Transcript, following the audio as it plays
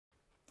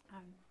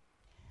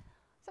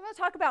So I'm going to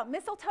talk about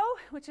mistletoe,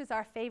 which is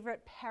our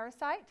favorite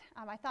parasite.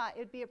 I thought it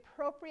would be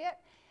appropriate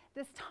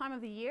this time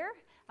of the year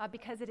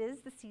because it is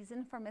the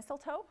season for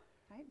mistletoe,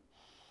 right?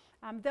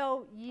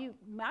 Though you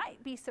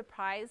might be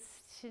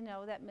surprised to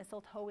know that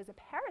mistletoe is a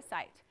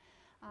parasite.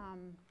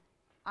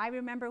 I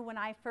remember when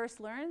I first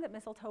learned that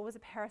mistletoe was a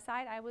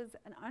parasite, I was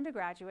an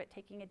undergraduate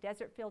taking a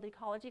desert field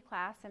ecology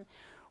class, and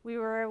we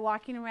were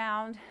walking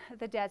around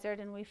the desert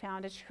and we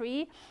found a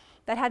tree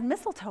that had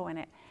mistletoe in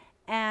it.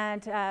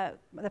 And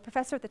the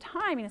professor at the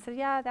time said,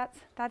 yeah,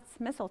 that's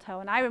mistletoe.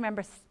 And I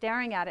remember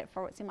staring at it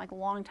for what seemed like a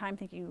long time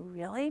thinking,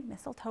 really?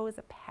 Mistletoe is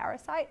a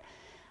parasite?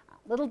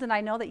 Little did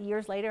I know that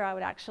years later I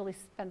would actually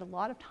spend a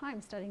lot of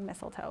time studying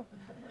mistletoe.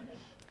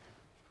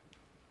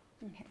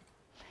 Okay.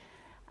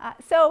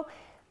 So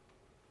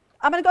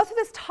I'm going to go through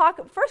this talk,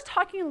 first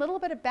talking a little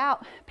bit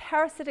about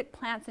parasitic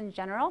plants in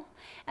general,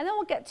 and then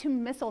we'll get to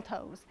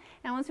mistletoes.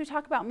 And once we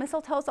talk about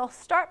mistletoes, I'll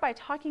start by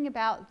talking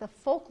about the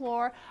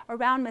folklore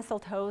around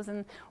mistletoes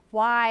and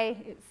why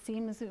it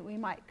seems that we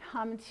might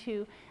come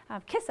to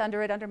kiss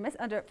under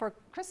it for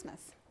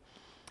Christmas.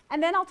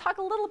 And then I'll talk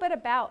a little bit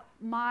about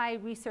my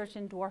research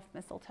in dwarf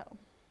mistletoe.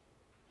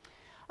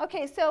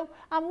 Okay, so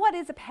what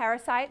is a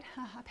parasite?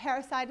 A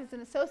parasite is an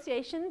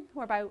association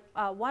whereby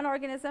one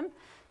organism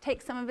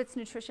takes some of its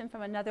nutrition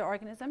from another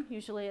organism,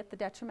 usually at the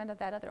detriment of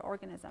that other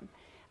organism.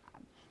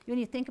 When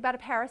you think about a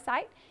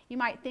parasite, you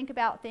might think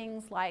about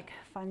things like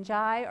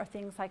fungi or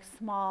things like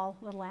small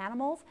little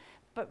animals,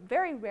 but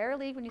very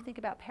rarely when you think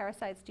about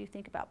parasites do you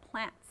think about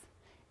plants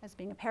as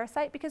being a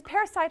parasite, because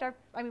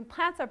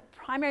plants are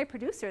primary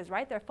producers,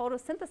 right? They're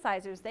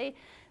photosynthesizers.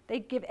 They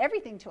give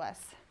everything to us.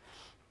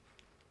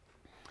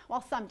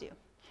 Well, some do.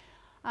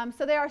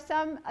 So there are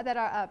some that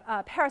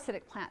are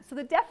parasitic plants. So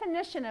the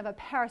definition of a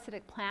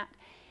parasitic plant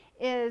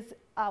is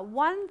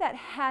one that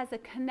has a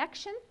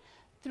connection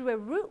through a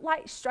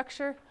root-like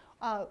structure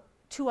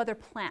to other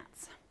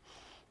plants.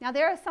 Now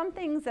there are some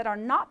things that are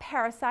not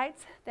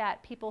parasites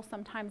that people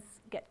sometimes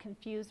get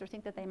confused or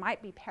think that they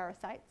might be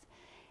parasites.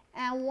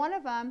 And one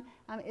of them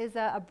is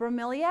a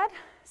bromeliad.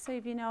 So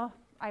if you know,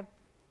 I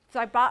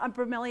brought a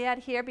bromeliad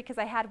here because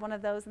I had one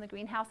of those in the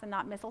greenhouse and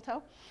not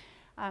mistletoe.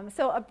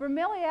 So a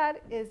bromeliad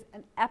is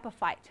an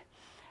epiphyte.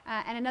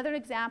 And another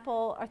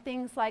example are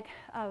things like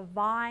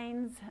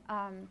vines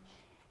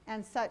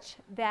and such,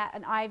 that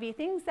an ivy,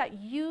 things that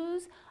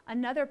use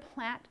another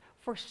plant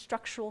for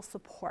structural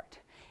support.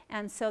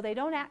 And so they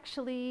don't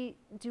actually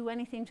do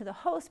anything to the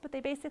host, but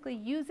they basically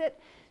use it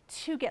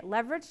to get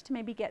leverage, to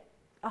maybe get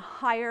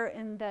higher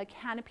in the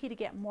canopy to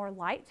get more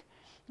light.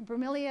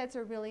 Bromeliads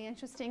are really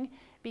interesting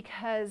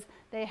because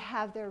they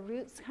have their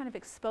roots kind of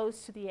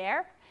exposed to the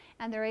air,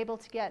 and they're able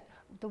to get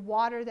the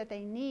water that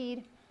they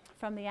need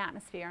from the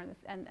atmosphere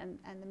and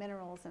the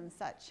minerals and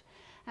such.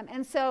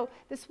 And so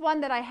this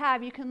one that I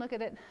have, you can look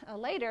at it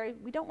later.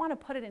 We don't want to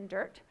put it in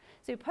dirt.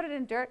 So you put it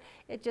in dirt,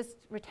 it just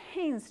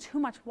retains too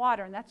much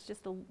water, and that's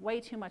just way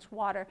too much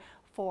water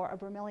for a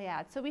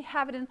bromeliad. So we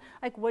have it in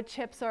like wood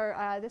chips, or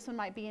this one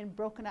might be in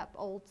broken up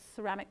old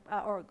ceramic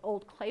or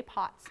old clay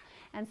pots.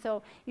 And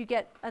so you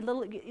get a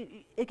little,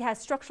 it has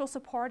structural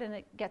support and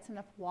it gets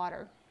enough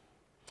water.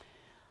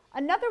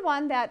 Another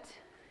one that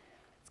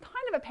is kind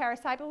of a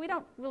parasite, but we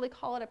don't really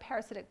call it a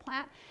parasitic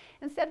plant.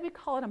 Instead, we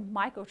call it a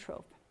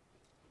mycotroph.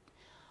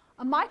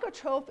 A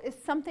mycotroph is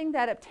something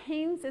that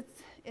obtains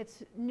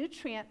its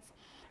nutrients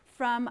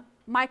from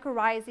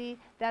mycorrhizae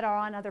that are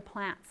on other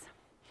plants.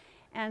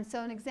 And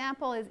so an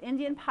example is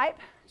Indian pipe,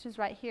 which is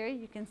right here.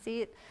 You can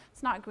see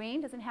it's not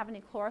green, doesn't have any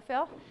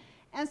chlorophyll.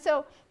 And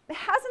so it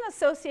has an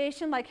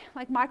association like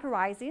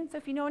mycorrhizae. And so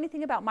if you know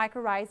anything about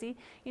mycorrhizae,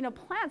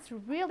 plants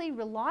really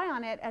rely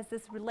on it as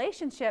this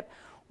relationship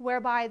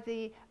whereby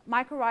the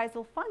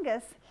mycorrhizal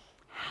fungus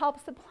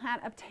helps the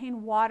plant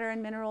obtain water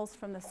and minerals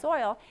from the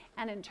soil,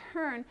 and in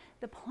turn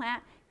the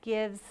plant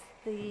gives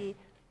the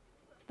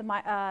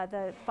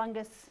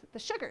fungus the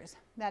sugars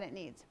that it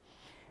needs.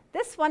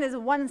 This one is a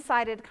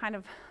one-sided kind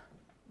of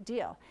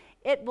deal.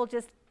 It will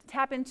just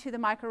tap into the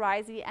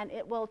mycorrhizae and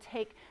it will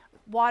take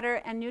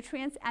water and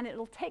nutrients, and it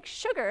will take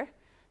sugar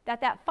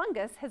that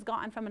fungus has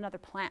gotten from another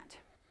plant.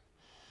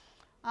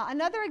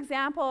 Another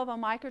example of a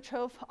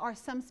mycotroph are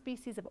some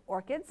species of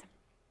orchids.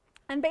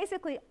 And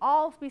basically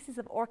all species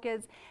of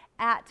orchids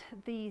at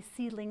the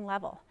seedling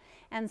level.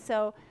 And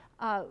so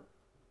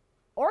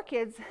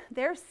orchids,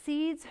 their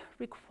seeds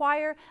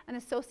require an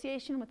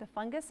association with the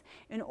fungus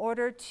in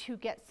order to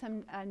get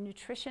some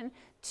nutrition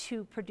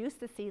to produce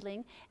the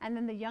seedling. And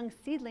then the young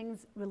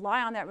seedlings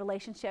rely on that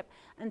relationship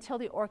until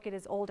the orchid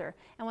is older.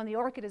 And when the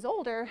orchid is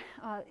older,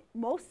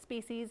 most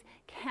species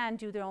can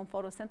do their own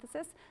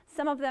photosynthesis.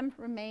 Some of them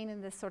remain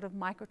in this sort of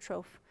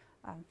mycotroph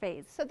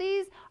phase. So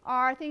these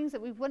are things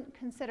that we wouldn't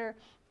consider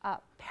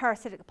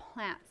parasitic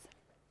plants.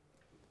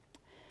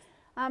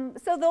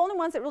 So the only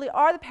ones that really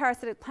are the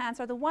parasitic plants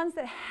are the ones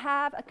that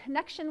have a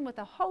connection with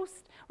a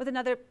host, with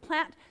another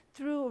plant,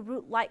 through a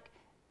root-like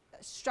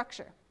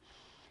structure.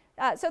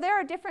 So there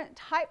are different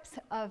types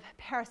of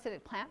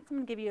parasitic plants. I'm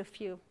going to give you a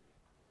few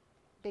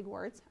big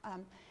words.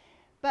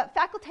 But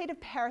facultative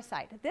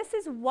parasite, this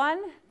is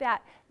one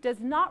that does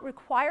not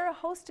require a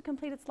host to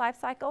complete its life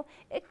cycle.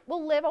 It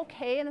will live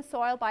okay in the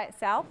soil by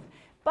itself,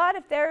 but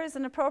if there is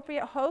an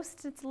appropriate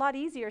host, it's a lot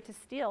easier to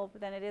steal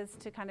than it is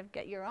to kind of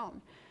get your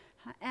own.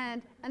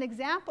 And an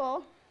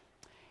example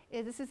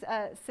is this is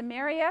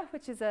Samaria,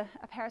 which is a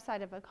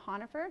parasite of a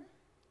conifer.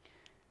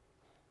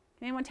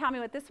 Can anyone tell me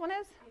what this one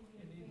is?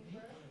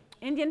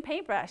 Indian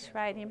paintbrush,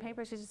 right? Indian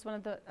paintbrush is just one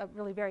of the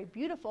really very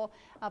beautiful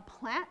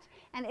plant,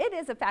 and it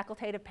is a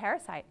facultative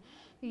parasite.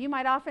 You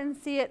might often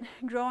see it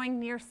growing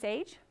near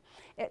sage.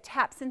 It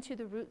taps into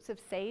the roots of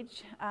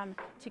sage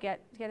to get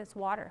its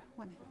water.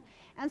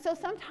 And so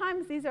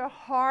sometimes these are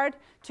hard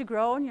to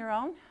grow on your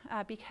own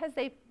because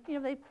they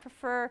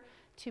prefer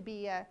to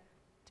be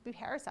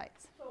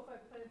parasites. So if I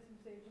planted some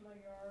sage in my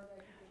yard, I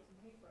could get some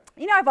paintbrush.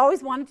 You know, I've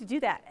always wanted to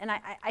do that, and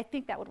I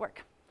think that would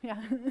work. Yeah.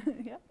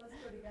 Yeah. Let's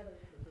go together.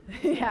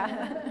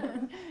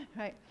 Yeah.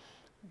 Right.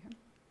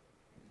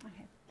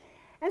 Okay.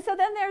 And so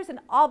then there's an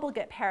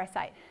obligate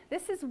parasite.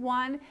 This is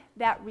one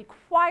that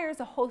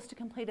requires a host to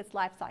complete its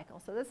life cycle.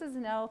 So this is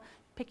no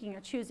picking or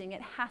choosing.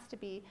 It has to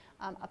be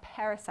a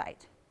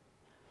parasite.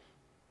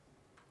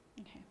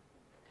 Okay.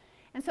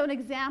 And so an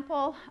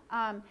example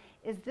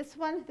is this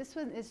one. This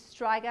one is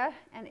Striga,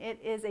 and it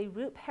is a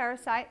root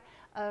parasite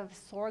of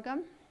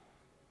sorghum.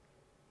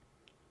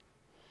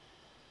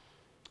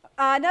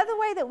 Another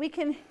way that we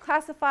can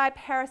classify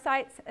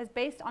parasites is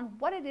based on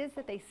what it is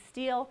that they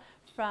steal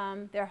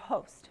from their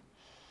host.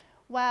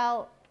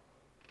 Well,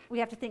 we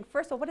have to think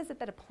first, well, what is it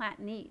that a plant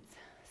needs?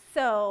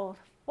 So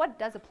what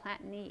does a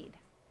plant need?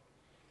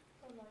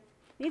 Sunlight.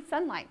 It needs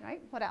sunlight,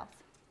 right? What else?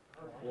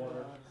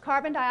 Water.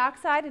 Carbon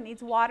dioxide, it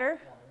needs water.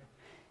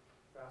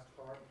 Fast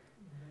car.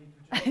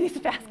 It needs a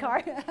fast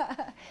car.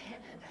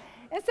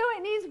 And so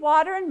it needs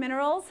water and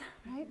minerals,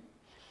 right?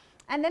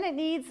 And then it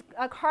needs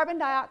carbon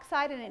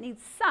dioxide and it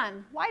needs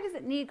sun. Why does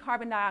it need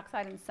carbon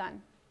dioxide and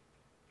sun?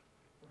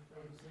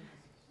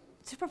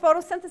 For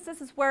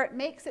photosynthesis is where it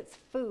makes its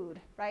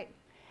food, right?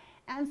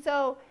 And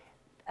so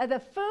the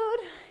food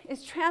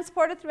is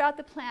transported throughout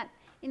the plant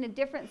in a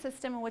different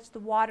system in which the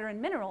water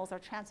and minerals are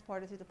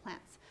transported through the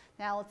plants.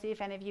 Now let's see if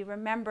any of you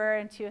remember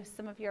into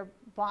some of your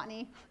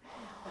botany.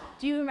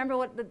 Do you remember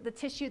what the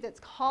tissue that's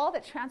called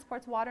that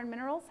transports water and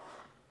minerals?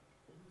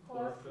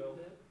 Chlorophyll.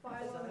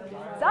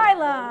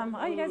 Xylem.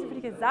 Oh, you guys are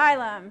pretty good.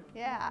 Xylem.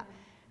 Yeah.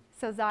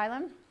 So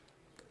xylem.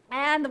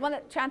 And the one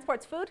that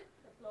transports food?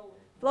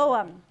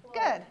 Phloem.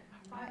 Good.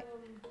 Right.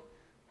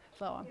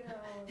 Phloem.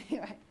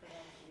 Right.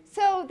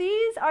 So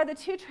these are the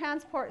two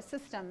transport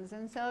systems.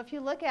 And so if you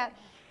look at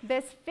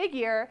this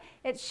figure,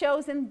 it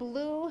shows in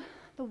blue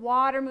the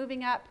water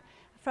moving up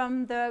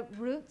from the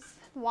roots,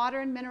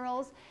 water and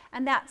minerals,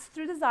 and that's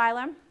through the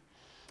xylem.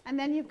 And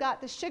then you've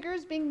got the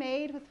sugars being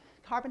made with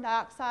carbon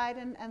dioxide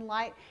and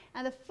light,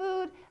 and the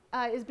food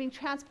is being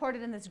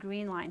transported in this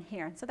green line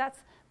here. So that's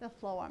the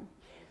phloem.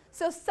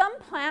 So some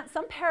plants,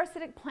 some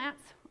parasitic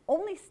plants,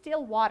 only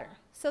steal water.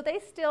 So they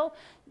still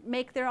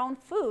make their own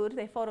food,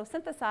 they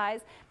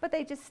photosynthesize, but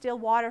they just steal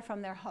water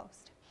from their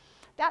host.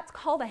 That's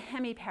called a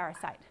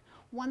hemiparasite,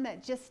 one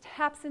that just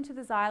taps into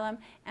the xylem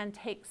and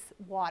takes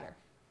water.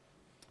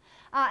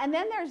 And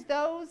then there's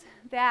those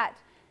that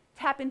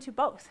tap into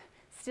both,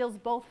 steals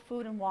both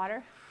food and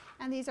water,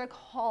 and these are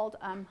called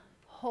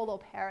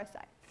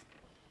holoparasites.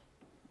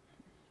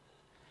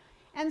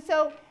 And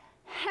so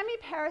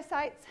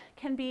hemiparasites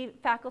can be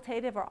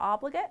facultative or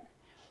obligate,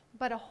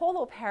 but a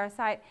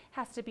holoparasite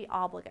has to be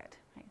obligate.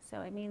 Right?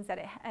 So it means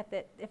that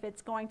if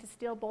it's going to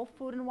steal both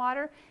food and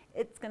water,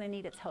 it's going to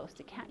need its host.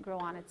 It can't grow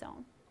on its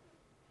own.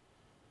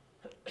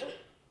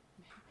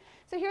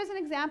 So here's an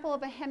example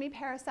of a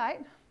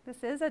hemiparasite.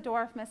 This is a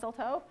dwarf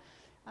mistletoe,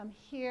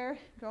 here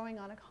growing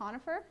on a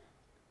conifer.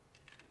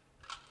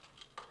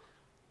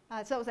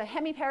 So it was a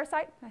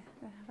hemiparasite.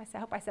 I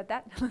hope I said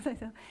that.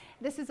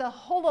 This is a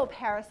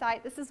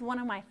holoparasite. This is one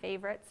of my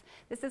favorites.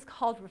 This is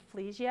called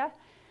Rafflesia.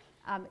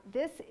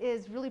 This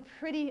is really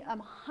pretty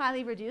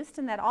highly reduced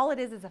in that all it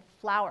is a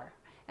flower,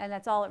 and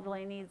that's all it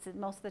really needs.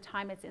 Most of the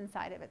time it's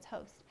inside of its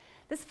host.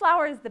 This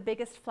flower is the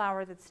biggest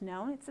flower that's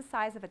known. It's the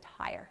size of a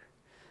tire.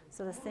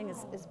 So this thing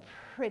is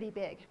pretty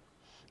big.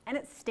 And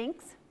it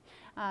stinks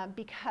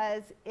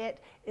because it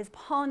is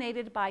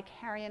pollinated by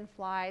carrion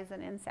flies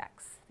and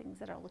insects, things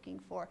that are looking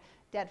for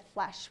dead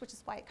flesh, which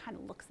is why it kind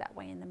of looks that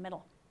way in the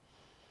middle.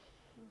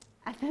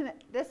 And then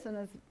this one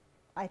is,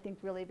 I think,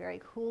 really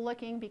very cool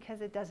looking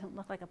because it doesn't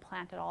look like a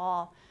plant at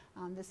all.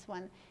 This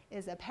one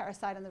is a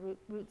parasite on the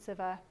roots of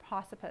a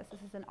prosopis.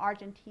 This is in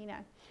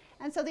Argentina.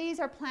 And so these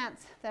are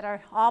plants that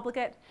are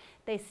obligate.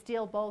 They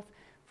steal both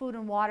food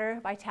and water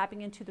by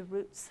tapping into the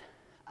roots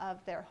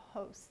of their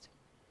host.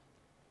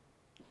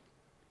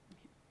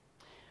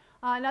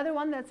 Another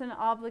one that's an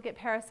obligate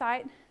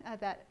parasite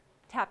that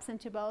taps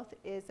into both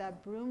is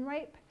broom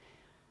rape.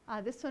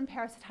 This one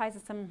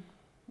parasitizes some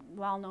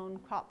well-known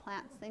crop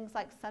plants, things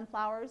like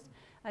sunflowers,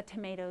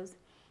 tomatoes,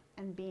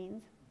 and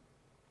beans.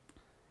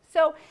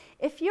 So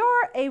if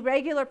you're a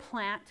regular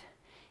plant,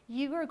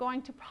 you are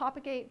going to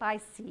propagate by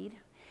seed.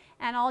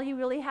 And all you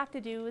really have to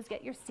do is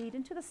get your seed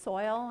into the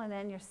soil, and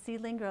then your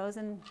seedling grows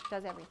and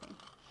does everything.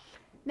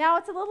 Now,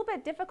 it's a little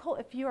bit difficult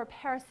if you're a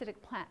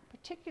parasitic plant,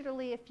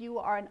 particularly if you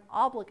are an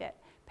obligate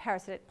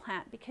parasitic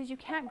plant, because you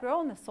can't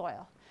grow in the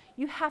soil.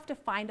 You have to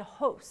find a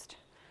host.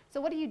 So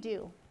what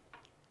do?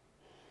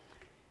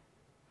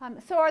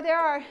 There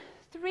are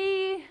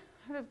three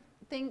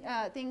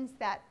things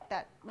that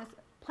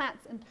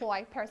plants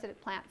employ,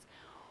 parasitic plants.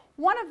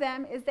 One of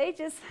them is they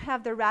just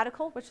have their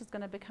radicle, which is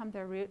going to become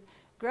their root,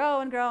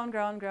 grow and grow and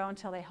grow and grow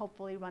until they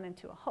hopefully run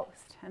into a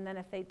host. And then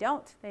if they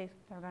don't, they're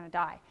going to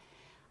die.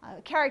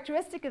 A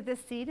characteristic of this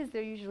seed is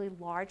they're usually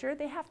larger.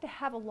 They have to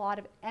have a lot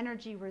of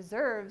energy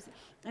reserves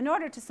in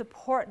order to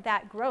support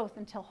that growth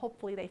until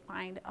hopefully they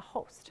find a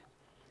host.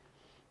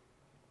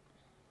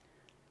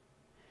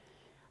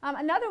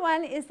 Another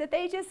one is that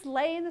they just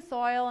lay in the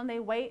soil and they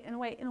wait and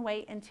wait and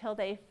wait until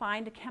they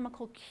find a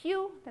chemical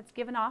cue that's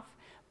given off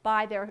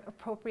by their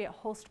appropriate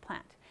host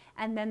plant.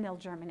 And then they'll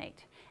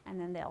germinate, and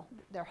then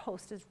their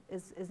host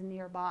is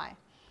nearby.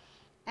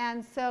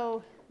 And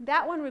so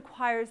that one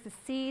requires the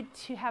seed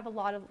to have a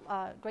lot of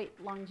great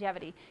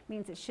longevity. It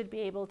means it should be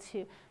able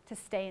to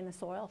stay in the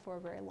soil for a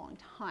very long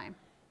time.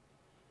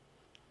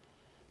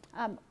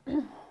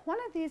 One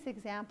of these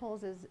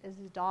examples is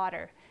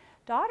dodder.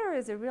 Dodder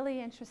is a really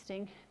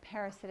interesting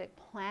parasitic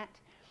plant.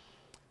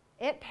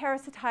 It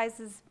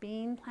parasitizes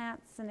bean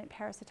plants and it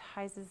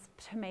parasitizes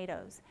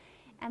tomatoes.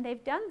 And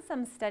they've done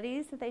some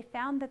studies that they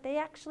found that they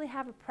actually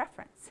have a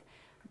preference.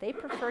 They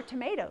prefer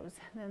tomatoes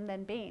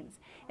than beans.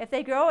 If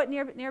they grow it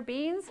near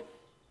beans,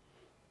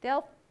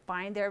 they'll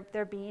find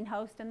their bean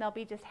host and they'll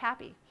be just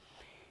happy.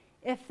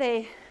 If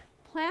they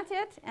plant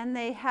it and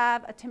they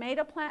have a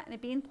tomato plant and a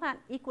bean plant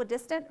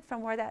equidistant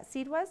from where that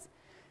seed was,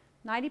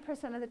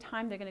 90% of the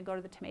time they're going to go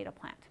to the tomato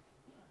plant.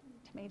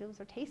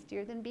 Tomatoes are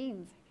tastier than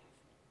beans.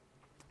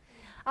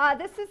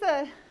 This is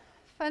a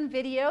fun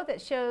video that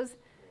shows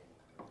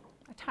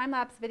a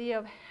time-lapse video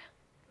of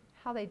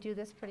how they do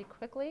this pretty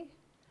quickly.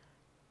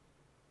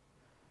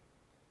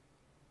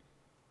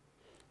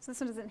 So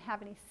this one doesn't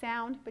have any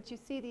sound, but you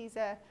see these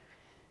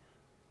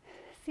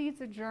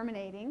seeds are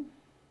germinating.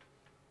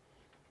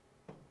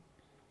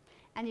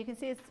 And you can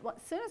see as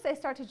soon as they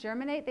start to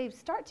germinate, they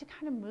start to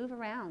kind of move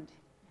around.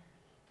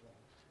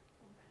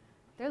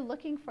 They're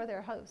looking for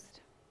their host.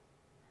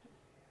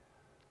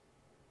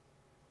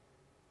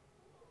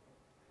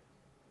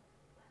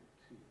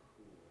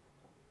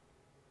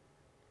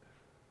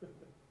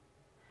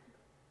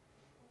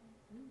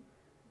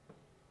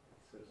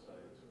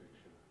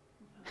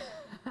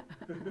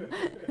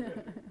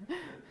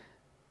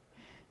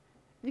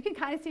 You can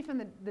kind of see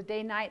from the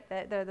day-night,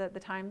 the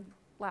time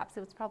lapse, it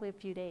was probably a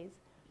few days.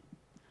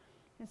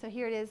 And so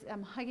here it is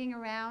hugging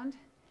around,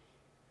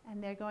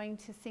 and they're going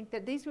to sink.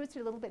 These roots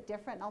are a little bit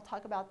different, and I'll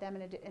talk about them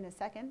in a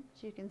second.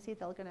 So you can see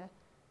they're going to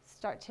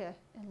start to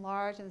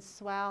enlarge and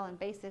swell and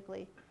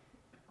basically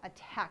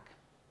attack.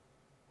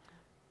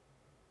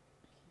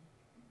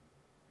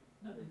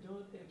 No, they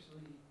don't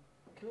actually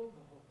kill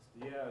the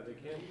host. Yeah, they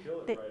can't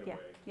kill it right away.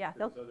 Yeah,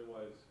 because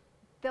otherwise.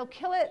 They'll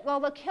kill it. Well,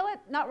 they'll kill it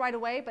not right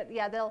away, but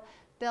yeah, they'll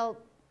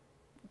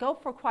go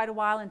for quite a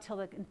while until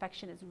the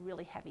infection is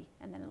really heavy,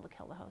 and then it'll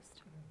kill the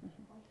host.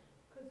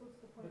 Because what's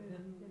the point But in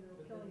then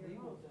killing they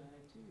your will host? die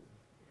too.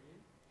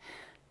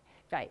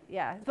 Right,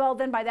 yeah. Well,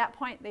 then by that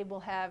point, they will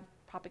have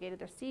propagated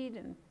their seed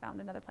and found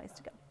another place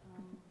to go.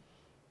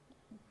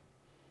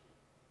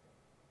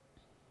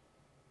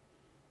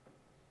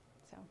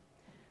 So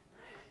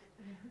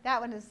that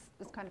one is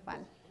kind of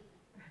fun.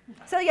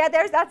 So yeah,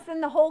 that's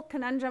in the whole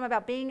conundrum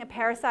about being a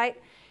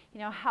parasite. You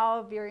know,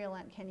 how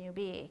virulent can you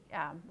be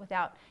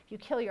without, if you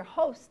kill your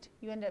host,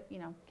 you end up,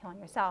 killing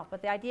yourself.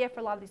 But the idea for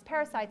a lot of these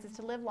parasites is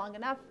to live long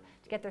enough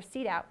to get their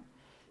seed out.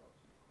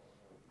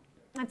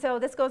 And so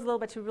this goes a little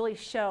bit to really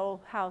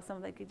show how some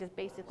of them could just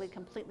basically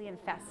completely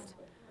infest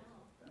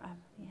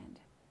the end.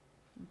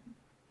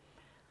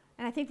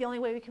 And I think the only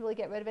way we can really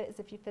get rid of it is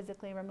if you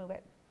physically remove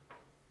it.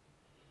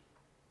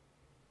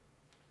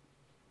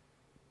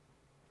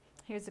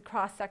 Here's a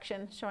cross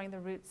section showing the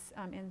roots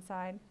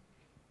inside.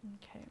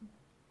 Okay.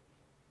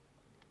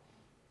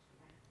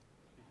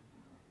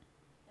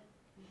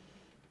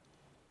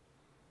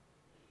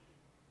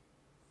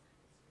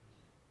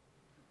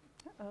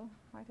 Uh-oh,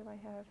 why do I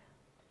have?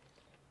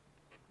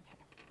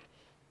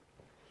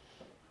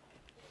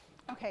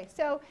 Okay,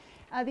 so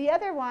the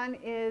other one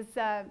is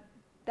that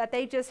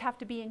they just have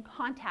to be in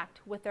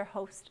contact with their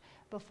host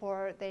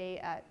before they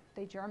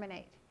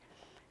germinate.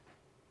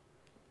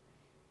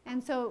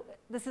 And so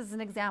this is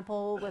an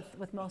example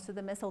with most of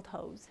the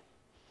mistletoes.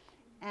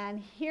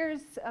 And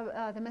here's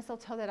the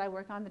mistletoe that I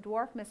work on, the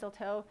dwarf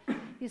mistletoe.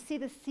 You see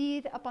the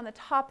seed up on the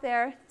top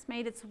there. It's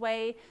made its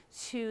way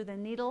to the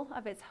needle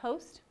of its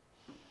host.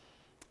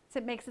 So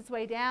it makes its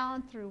way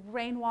down through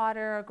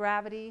rainwater or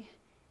gravity,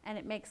 and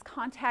it makes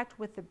contact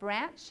with the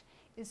branch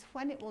is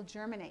when it will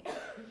germinate.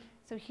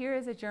 So here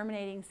is a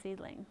germinating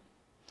seedling.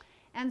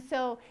 And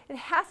so it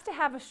has to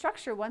have a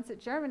structure once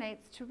it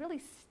germinates to really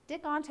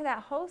stick onto that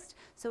host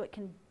so it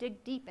can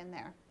dig deep in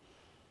there.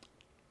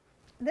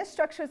 this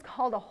structure is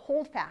called a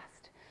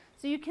holdfast.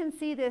 So you can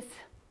see this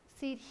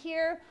seed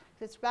here,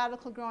 this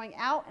radical growing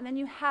out, and then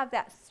you have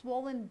that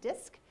swollen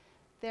disc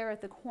there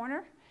at the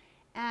corner.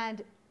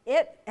 And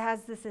it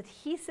has this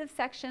adhesive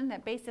section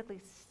that basically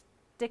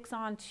sticks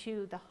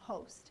onto the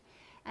host.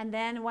 And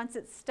then once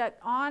it's stuck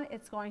on,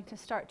 it's going to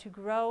start to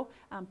grow,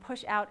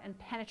 push out, and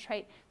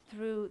penetrate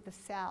through the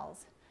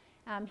cells.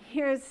 I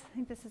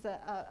think this is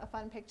a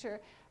fun picture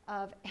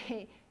of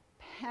a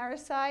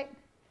parasite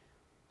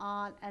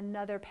on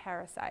another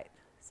parasite.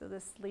 So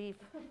this leaf,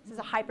 this is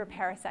a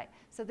hyperparasite.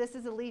 So this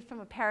is a leaf from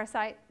a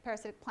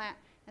parasitic plant,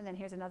 and then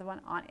here's another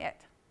one on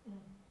it,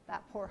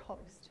 that poor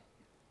host.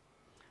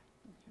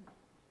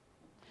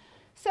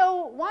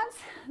 So once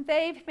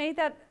they've made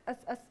that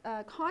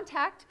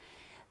contact,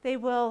 they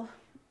will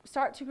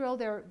start to grow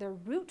their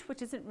root,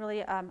 which isn't really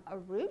a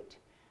root.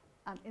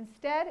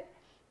 Instead,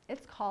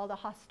 it's called a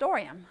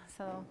hostorium.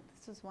 So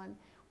this is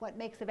what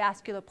makes a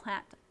vascular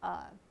plant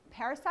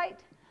parasite,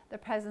 the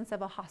presence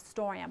of a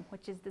hostorium,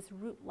 which is this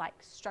root-like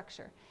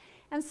structure.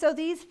 And so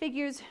these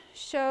figures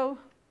show,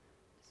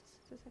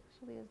 is this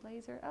actually a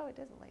laser? Oh, it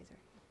is a laser.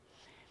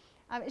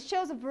 It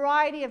shows a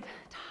variety of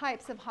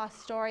types of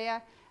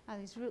hostoria,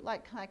 these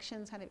root-like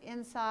collections kind of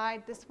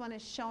inside. This one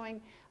is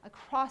showing a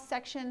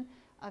cross-section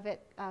of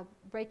it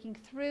breaking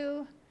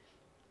through.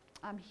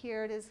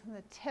 Here it is in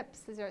the tips.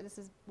 This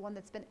is one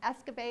that's been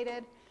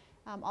excavated,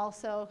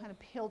 also kind of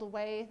peeled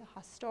away, the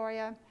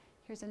hostoria.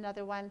 Here's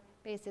another one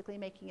basically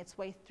making its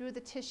way through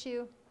the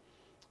tissue.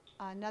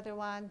 Another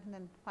one, and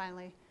then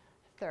finally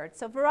a third.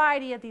 So a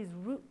variety of these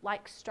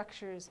root-like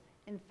structures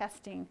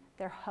infesting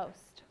their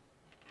host.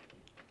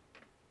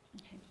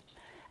 Okay.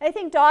 I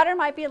think daughter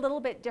might be a little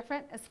bit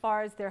different as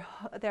far as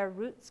their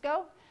roots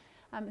go.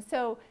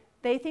 So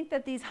they think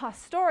that these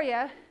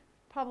hostoria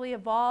probably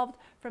evolved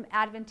from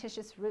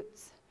adventitious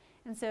roots.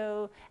 And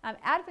so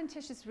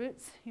adventitious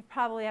roots, you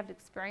probably have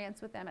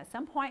experience with them at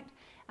some point.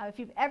 If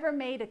you've ever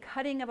made a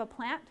cutting of a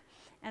plant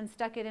and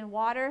stuck it in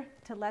water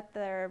to let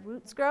their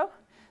roots grow,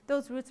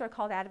 those roots are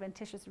called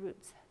adventitious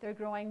roots. They're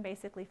growing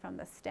basically from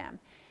the stem.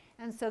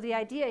 And so the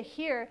idea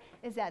here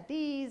is that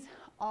these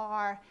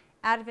are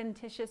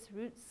adventitious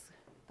roots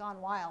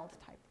gone wild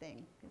type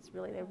thing.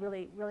 They're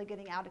really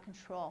getting out of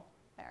control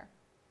there.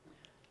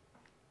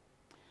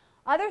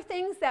 Other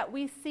things that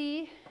we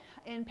see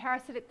in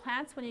parasitic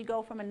plants when you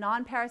go from a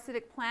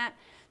non-parasitic plant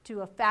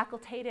to a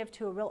facultative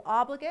to a real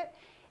obligate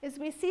is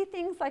we see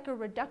things like a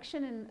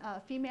reduction in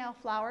female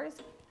flowers.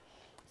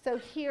 So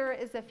here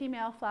is a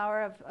female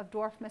flower of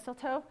dwarf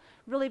mistletoe,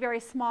 really very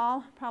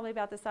small, probably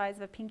about the size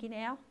of a pinky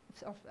nail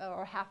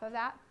or half of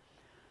that.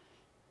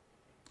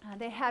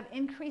 They have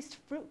increased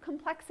fruit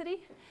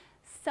complexity.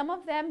 Some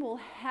of them will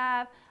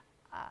have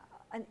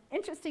an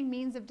interesting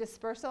means of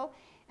dispersal,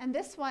 and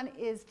this one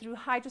is through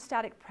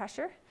hydrostatic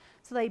pressure.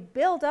 So they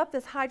build up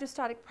this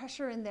hydrostatic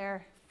pressure in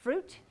their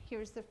fruit.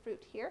 Here's the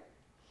fruit here.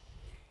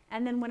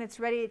 And then when it's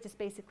ready, it just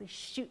basically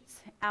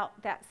shoots out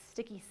that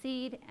sticky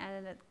seed,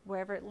 and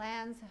wherever it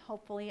lands,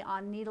 hopefully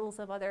on needles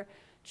of other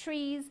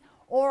trees,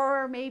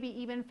 or maybe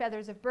even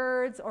feathers of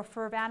birds or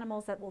fur of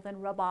animals that will then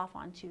rub off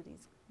onto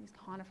these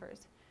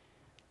conifers.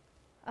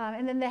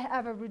 And then they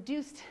have a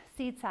reduced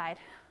seed size.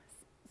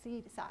 So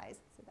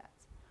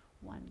that's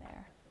one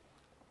there.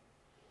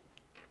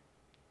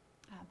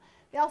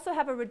 They also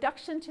have a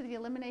reduction to the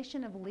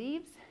elimination of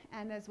leaves,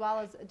 and as well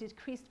as a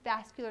decreased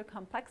vascular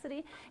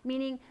complexity,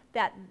 meaning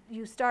that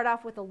you start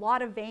off with a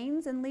lot of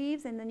veins in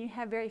leaves, and then you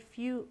have very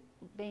few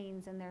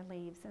veins in their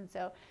leaves. And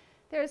so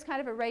there's kind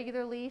of a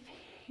regular leaf.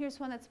 Here's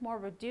one that's more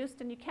reduced,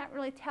 and you can't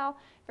really tell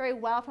very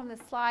well from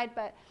this slide,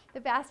 but the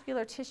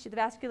vascular tissue,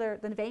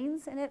 the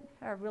veins in it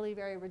are really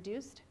very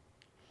reduced.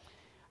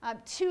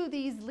 To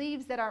these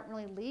leaves that aren't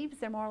really leaves,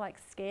 they're more like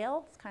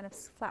scales, kind of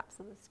flaps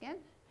of the skin.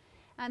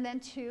 And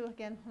then to,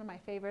 again, one of my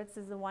favorites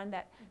is the one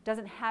that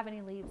doesn't have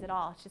any leaves at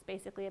all. It's just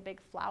basically a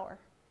big flower.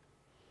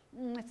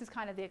 This is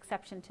kind of the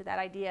exception to that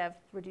idea of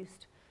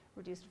reduced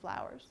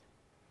flowers.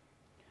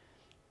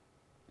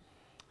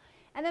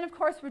 And then, of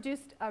course,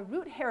 reduced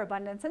root hair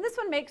abundance. And this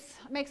one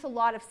makes a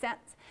lot of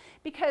sense,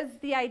 because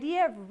the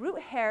idea of root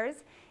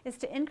hairs is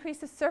to increase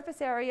the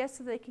surface area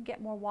so they can get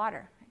more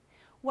water.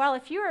 Well,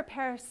 if you're a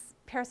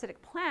parasitic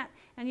plant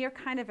and you're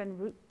kind of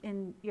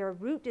your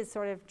root is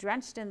sort of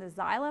drenched in the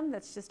xylem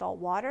that's just all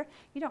water,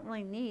 you don't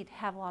really need to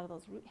have a lot of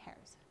those root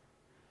hairs.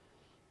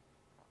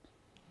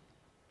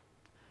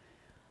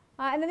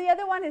 And then the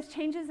other one is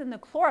changes in the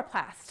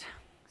chloroplast.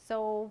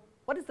 So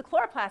what does the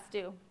chloroplast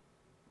do?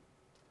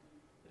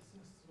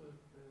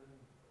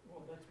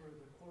 That's where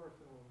the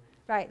chlorophyll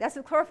is. Right, that's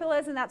what chlorophyll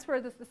is, and that's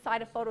where the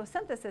site of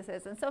photosynthesis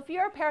is. And so if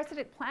you're a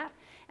parasitic plant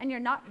and you're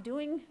not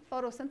doing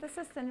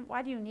photosynthesis, then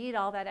why do you need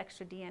all that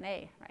extra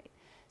DNA, right?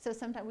 So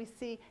sometimes we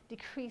see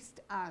decreased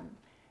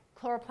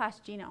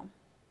chloroplast genome.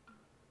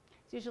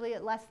 It's usually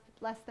at less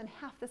than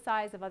half the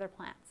size of other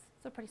plants,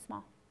 so pretty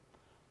small.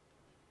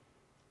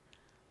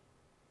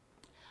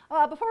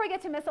 Before we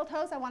get to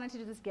mistletoes, I wanted to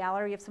do this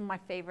gallery of some of my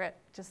favorite,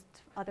 just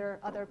other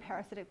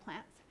parasitic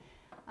plants.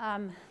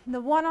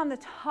 The one on the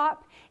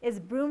top is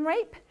broom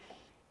rape.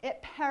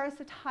 It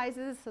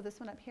parasitizes, so this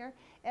one up here,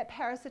 it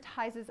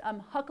parasitizes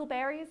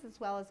huckleberries as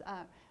well as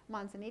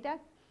manzanita.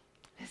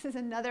 This is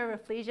another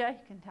rafflesia.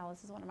 You can tell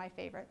this is one of my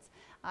favorites.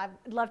 I'd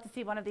love to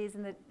see one of these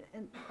in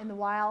the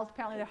wild.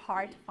 Apparently they're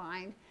hard to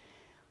find.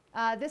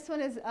 This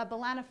one is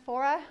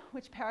balanophora,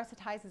 which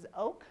parasitizes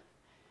oak.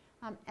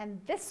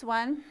 And this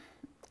one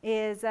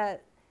is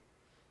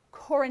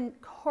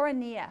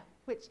coronea,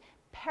 which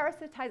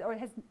parasitize or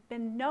has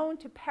been known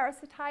to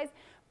parasitize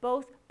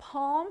both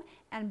palm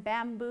and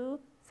bamboo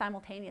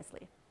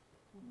simultaneously.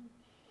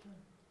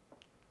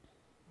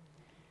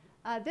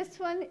 This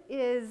one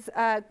is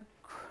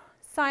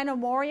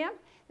Cynomorium.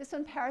 This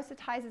one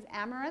parasitizes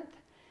amaranth.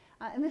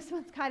 And this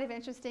one's kind of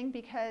interesting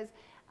because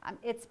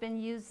it's been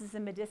used as a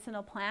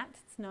medicinal plant.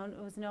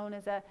 It was known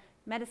as a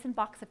medicine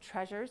box of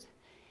treasures.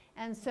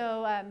 And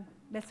so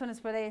this one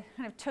is where they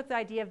kind of took the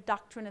idea of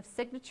doctrine of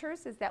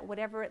signatures, is that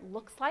whatever it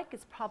looks like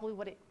is probably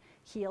what it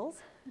heals.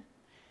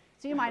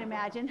 So you might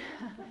imagine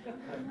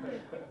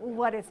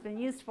what it's been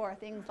used for,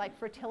 things like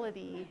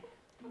fertility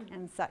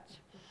and such.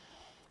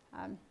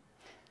 And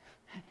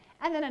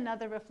then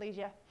another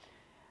rafflesia.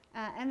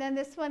 And then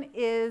this one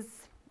is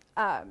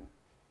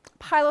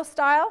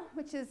pilostyle,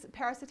 which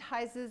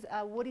parasitizes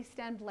woody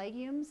stemmed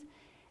legumes.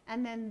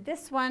 And then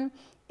this one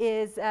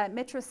is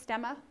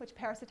mitrostema, which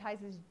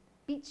parasitizes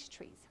beech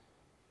trees.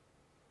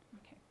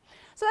 Okay.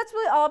 So that's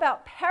really all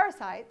about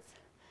parasites.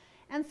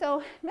 And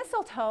so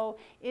mistletoe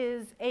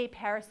is a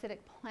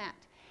parasitic plant.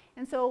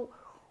 And so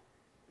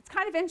it's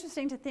kind of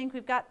interesting to think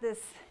we've got this,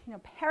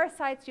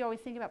 parasites. You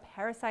always think about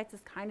parasites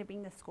as kind of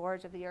being the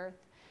scourge of the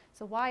earth.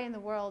 So why in the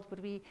world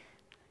would we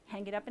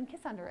hang it up and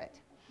kiss under it?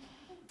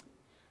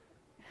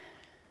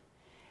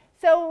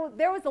 So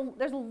there's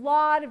a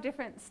lot of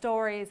different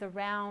stories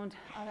around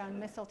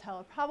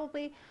mistletoe.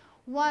 Probably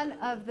one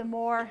of the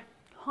more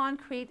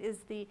concrete is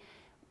the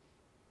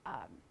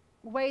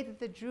way that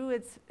the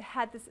Druids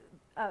had this,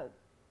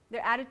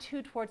 their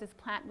attitude towards this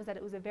plant was that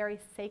it was a very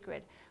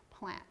sacred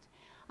plant.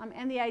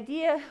 And the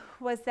idea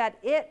was that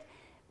it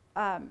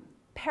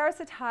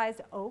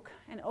parasitized oak,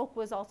 and oak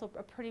was also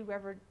a pretty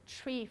revered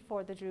tree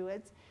for the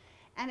Druids.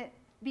 And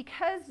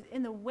because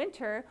in the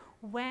winter,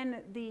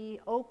 when the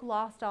oak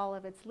lost all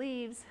of its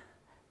leaves,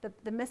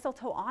 the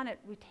mistletoe on it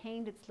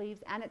retained its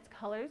leaves and its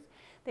colors.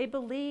 They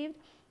believed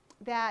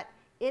that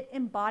it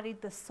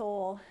embodied the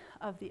soul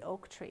of the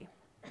oak tree.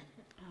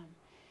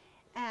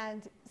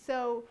 And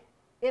so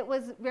it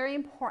was very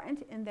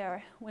important in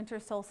their winter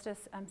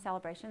solstice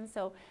celebrations.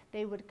 So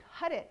they would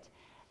cut it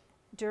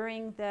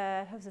during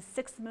the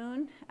sixth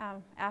moon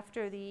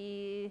after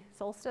the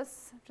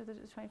solstice, after the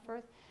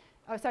 21st.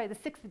 Oh, sorry, the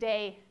sixth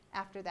day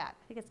after that.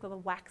 I think it's called the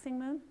waxing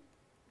moon.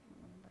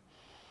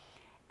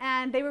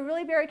 And they were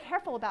really very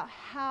careful about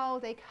how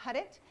they cut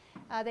it.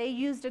 They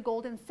used a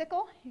golden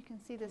sickle. You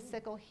can see the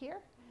sickle here.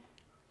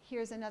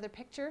 Here's another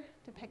picture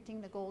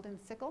depicting the golden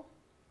sickle.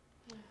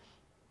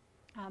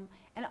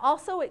 And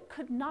also, it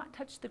could not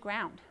touch the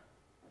ground.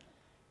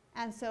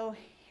 And so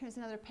here's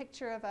another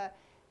picture of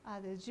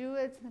the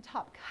Druids in the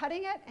top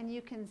cutting it, and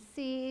you can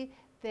see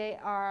they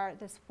are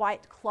this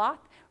white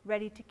cloth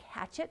ready to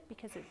catch it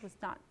because it was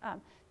not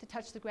to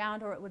touch the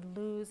ground, or it would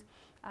lose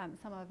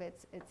some of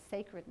its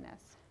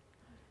sacredness.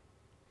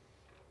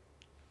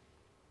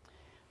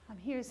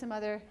 Here's some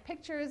other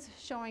pictures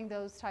showing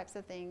those types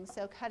of things.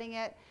 So cutting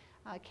it,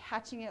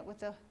 catching it with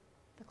the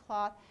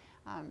cloth,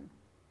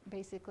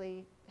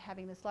 basically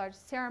having this large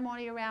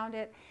ceremony around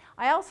it.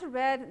 I also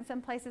read in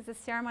some places the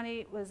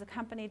ceremony was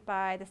accompanied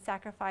by the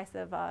sacrifice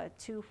of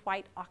 2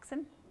 white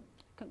oxen.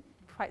 Couldn't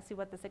quite see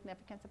what the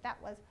significance of that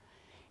was.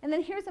 And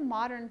then here's a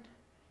modern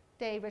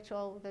day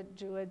ritual the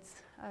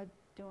Druids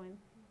doing,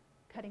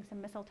 cutting some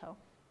mistletoe.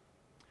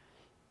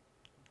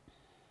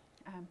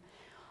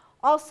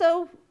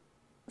 Also,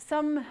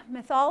 some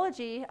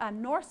mythology,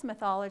 Norse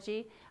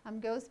mythology,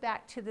 goes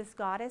back to this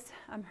goddess.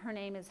 Her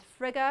name is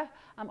Frigga,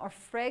 or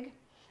Frigg.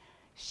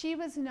 She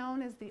was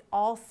known as the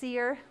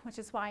all-seer, which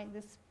is why in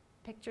this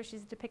picture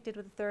she's depicted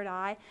with a third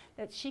eye,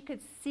 that she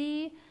could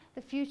see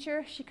the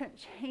future, she couldn't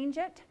change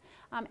it,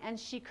 and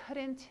she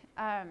couldn't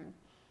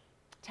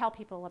tell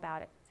people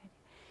about it.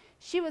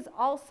 She was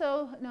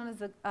also known as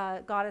the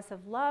goddess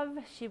of love.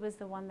 She was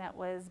the one that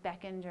was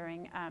beckoned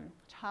during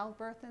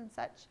childbirth and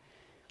such.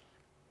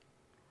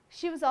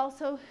 She was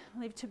also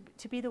believed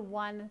to be the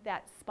one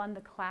that spun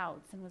the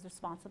clouds and was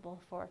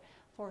responsible for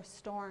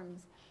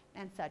storms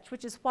and such,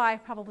 which is why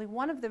probably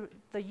one of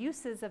the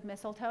uses of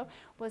mistletoe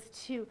was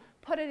to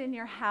put it in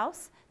your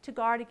house to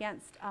guard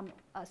against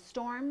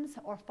storms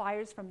or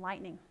fires from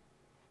lightning.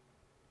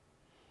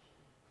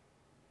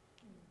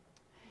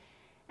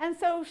 And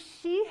so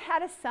she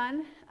had a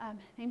son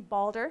named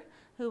Balder,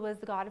 who was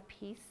the god of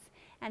peace,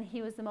 and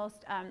he was the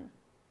most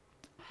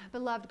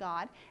beloved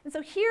god. And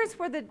so here's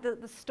where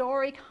the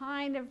story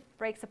kind of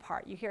breaks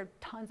apart. You hear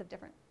tons of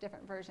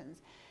different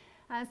versions.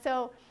 And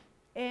so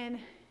in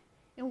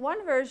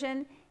one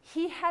version,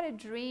 he had a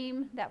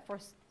dream that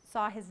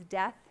foresaw his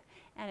death,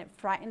 and it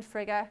frightened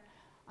Frigga.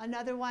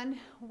 Another one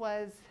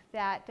was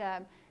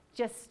that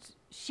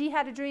she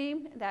had a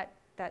dream that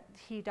that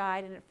he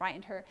died and it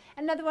frightened her.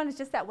 Another one is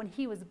just that when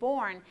he was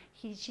born,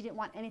 she didn't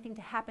want anything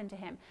to happen to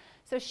him.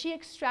 So she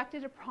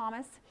extracted a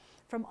promise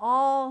from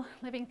all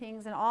living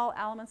things and all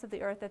elements of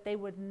the earth that they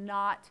would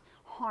not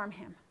harm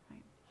him.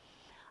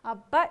 Right?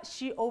 But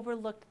she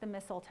overlooked the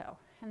mistletoe.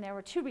 And there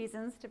were two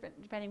reasons,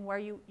 depending where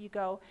you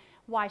go,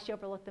 why she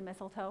overlooked the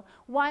mistletoe.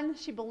 One,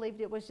 she believed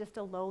it was just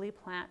a lowly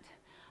plant.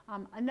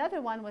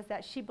 Another one was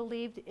that she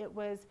believed it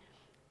was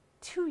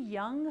too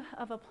young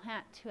of a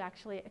plant to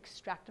actually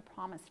extract a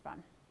promise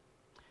from.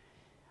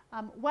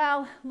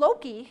 Well,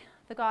 Loki,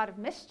 the god of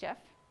mischief,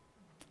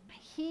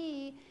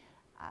 he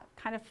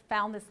kind of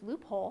found this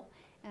loophole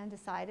and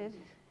decided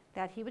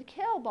that he would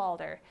kill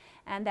Balder,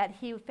 and that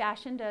he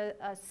fashioned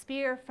a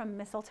spear from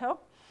mistletoe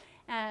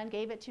and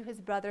gave it to his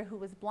brother who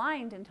was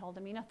blind and told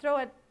him, you know, throw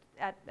it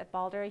at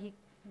Balder. He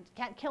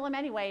can't kill him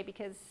anyway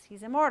because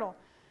he's immortal.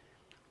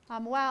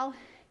 Well,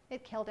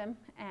 it killed him,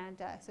 and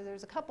so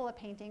there's a couple of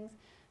paintings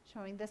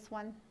showing this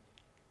one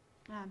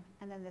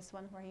and then this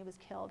one where he was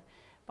killed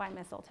by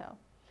mistletoe.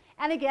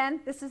 And again,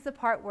 this is the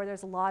part where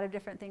there's a lot of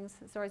different things,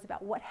 stories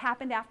about what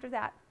happened after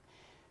that.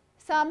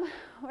 Some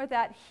were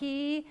that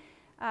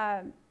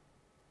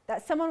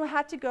that someone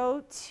had to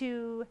go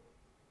to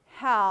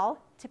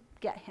Hel to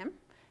get him,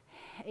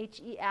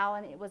 H-E-L,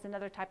 and it was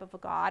another type of a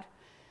god,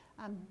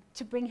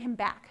 to bring him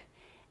back.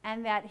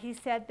 And that he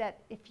said that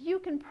if you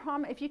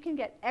can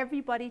get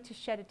everybody to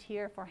shed a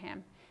tear for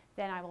him,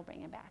 then I will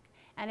bring him back.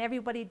 And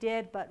everybody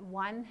did but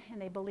one, and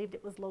they believed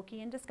it was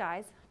Loki in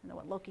disguise. I don't know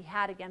what Loki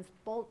had against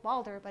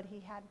Balder, but he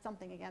had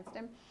something against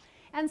him.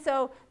 And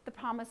so the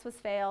promise was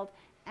failed,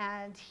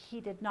 and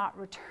he did not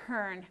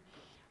return.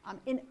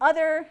 In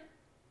other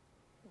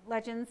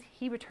legends,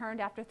 he returned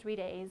after 3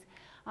 days.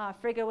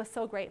 Frigga was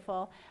so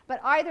grateful.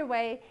 But either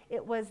way,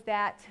 it was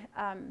that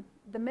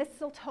the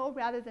mistletoe,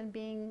 rather than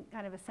being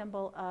kind of a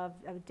symbol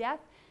of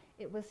death,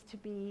 it was to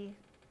be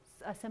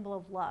a symbol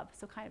of love.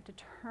 So kind of to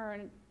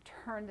turn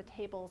the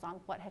tables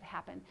on what had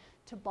happened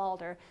to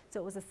Balder. So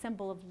it was a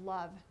symbol of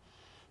love.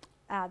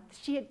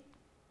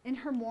 In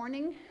her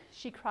mourning,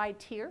 she cried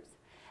tears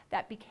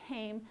that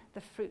became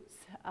the fruits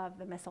of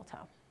the mistletoe.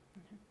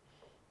 Mm-hmm.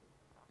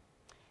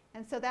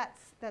 And so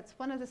that's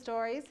one of the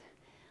stories.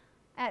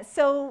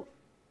 So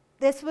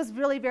this was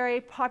really very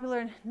popular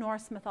in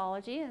Norse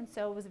mythology, and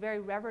so it was a very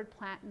revered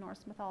plant in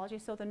Norse mythology.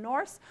 So the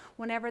Norse,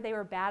 whenever they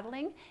were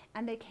battling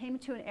and they came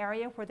to an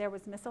area where there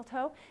was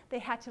mistletoe, they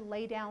had to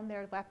lay down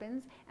their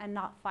weapons and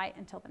not fight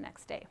until the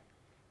next day.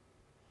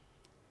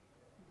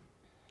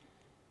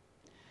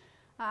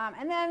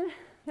 And then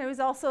there was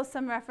also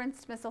some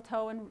reference to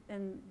mistletoe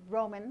in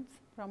Roman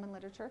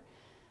literature.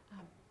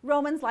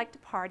 Romans liked to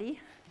party.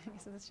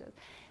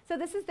 So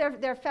this is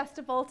their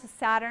festival to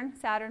Saturn.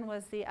 Saturn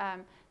was the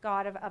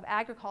god of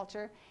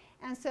agriculture.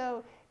 And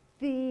so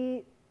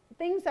the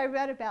things I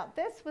read about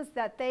this was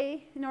that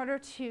they, in order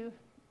to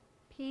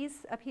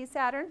appease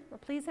Saturn or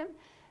please him,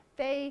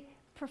 they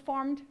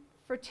performed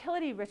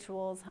fertility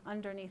rituals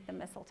underneath the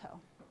mistletoe.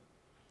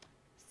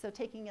 So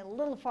taking it a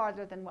little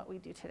farther than what we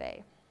do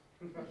today.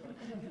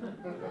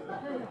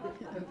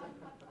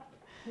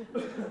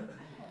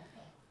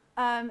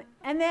 And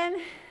then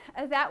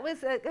that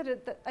was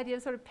the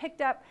idea sort of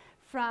picked up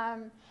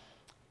from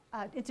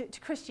into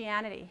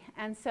Christianity.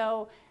 And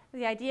so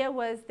the idea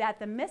was that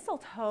the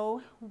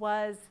mistletoe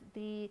was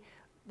the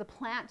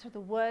plant or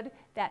the wood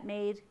that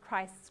made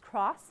Christ's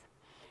cross,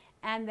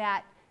 and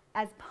that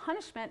as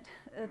punishment,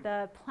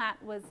 the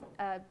plant was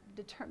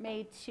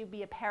made to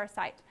be a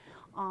parasite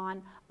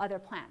on other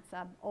plants,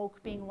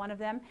 oak being one of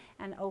them,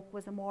 and oak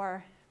was a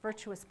more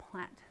virtuous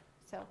plant.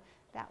 So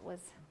that was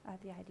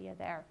the idea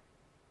there.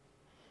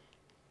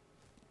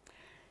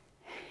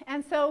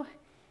 And so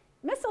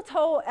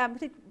mistletoe,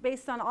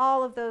 based on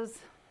all of those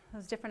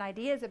different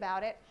ideas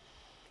about it,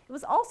 it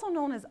was also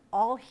known as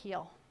all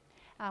heal,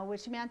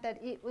 which meant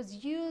that it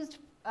was used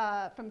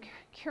from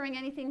curing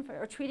anything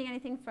or treating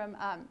anything from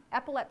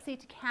epilepsy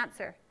to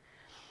cancer.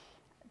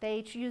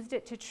 They used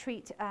it to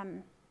treat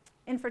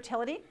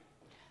infertility.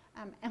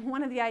 And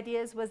one of the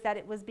ideas was that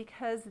it was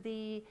because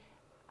the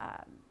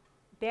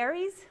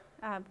berries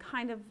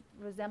kind of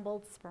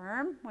resembled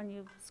sperm when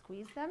you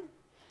squeeze them.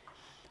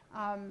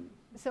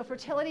 So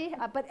fertility,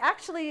 but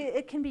actually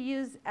it can be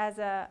used as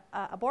a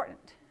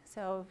abortant.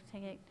 So,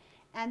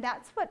 and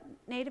that's what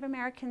Native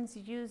Americans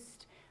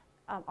used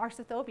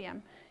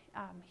arcithobium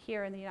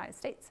here in the United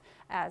States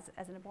as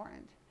an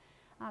abortant.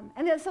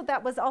 And then, so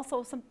that was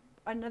also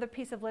another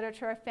piece of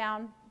literature I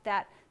found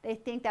that they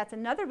think that's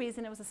another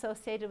reason it was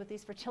associated with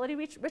these fertility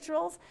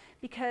rituals,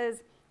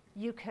 because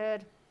you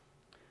could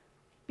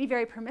be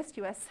very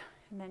promiscuous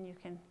and then you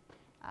can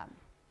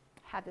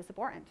have this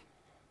abortant.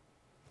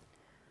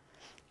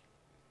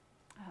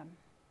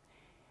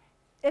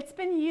 It's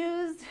been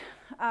used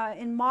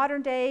in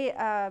modern day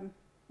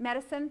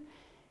medicine.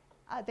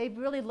 They've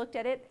really looked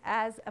at it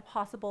as a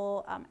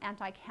possible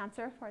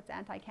anti-cancer for its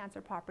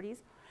anti-cancer properties,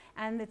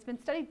 and it's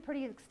been studied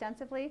pretty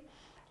extensively.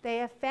 They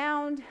have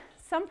found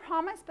some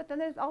promise, but then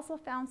they've also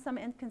found some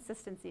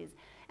inconsistencies.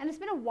 And it's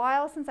been a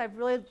while since I've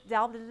really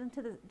delved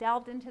into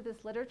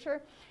this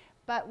literature,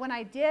 But when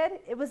I did,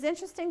 it was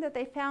interesting that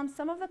they found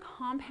some of the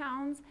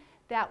compounds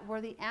that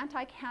were the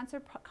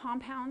anti-cancer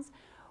compounds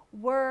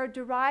were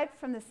derived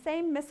from the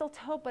same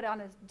mistletoe but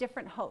on a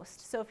different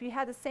host. So if you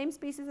had the same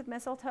species of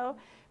mistletoe,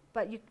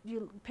 but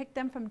you picked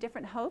them from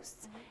different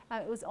hosts,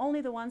 it was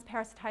only the ones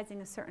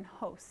parasitizing a certain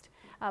host.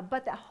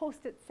 But the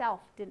host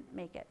itself didn't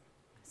make it.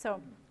 So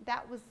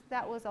that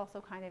was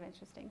also kind of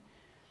interesting.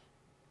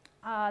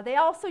 They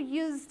also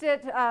used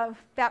it,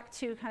 back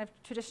to kind of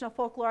traditional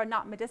folklore,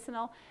 not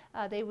medicinal.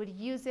 They would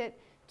use it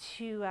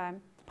to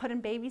put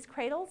in babies'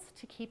 cradles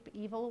to keep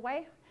evil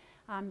away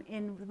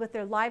with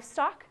their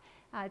livestock,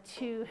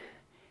 to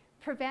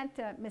prevent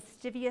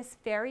mischievous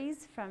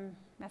fairies from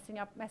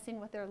messing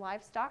with their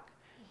livestock.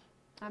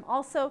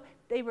 Also,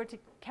 they were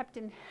kept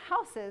in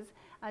houses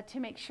to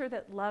make sure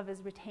that love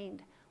is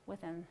retained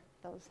within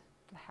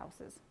the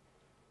houses.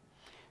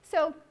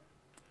 So,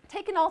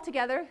 taken all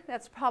together,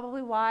 that's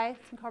probably why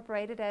it's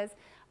incorporated as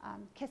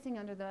kissing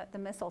under the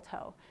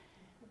mistletoe.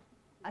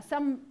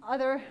 Some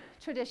other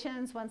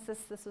traditions, once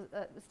this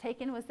was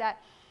taken, was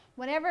that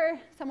whenever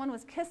someone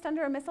was kissed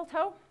under a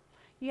mistletoe,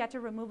 you had to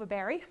remove a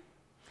berry.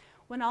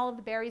 When all of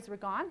the berries were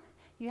gone,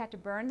 you had to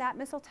burn that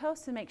mistletoe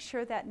to make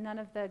sure that none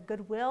of the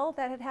goodwill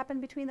that had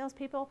happened between those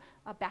people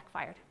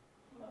backfired.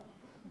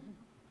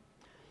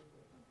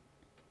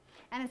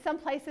 And in some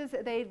places,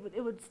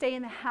 it would stay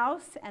in the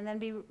house and then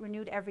be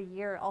renewed every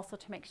year, also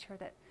to make sure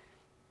that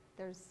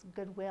there's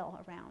goodwill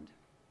around.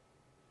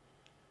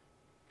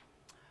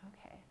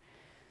 Okay,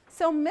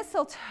 so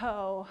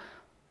mistletoe,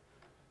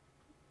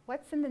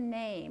 what's in the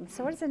name?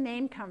 So where does the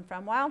name come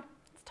from? Well,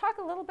 let's talk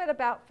a little bit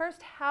about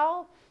first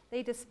how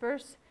they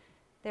disperse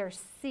their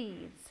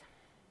seeds.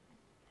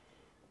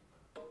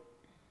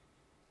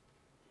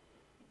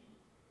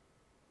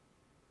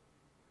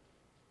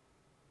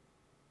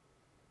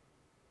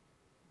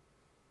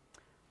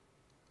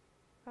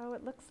 Oh,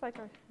 it looks like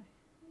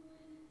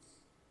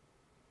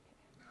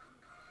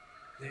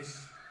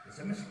This is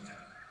a mistletoe.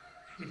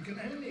 It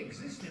can only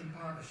exist in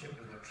partnership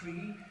with a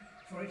tree,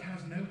 for it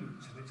has no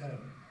roots of its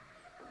own.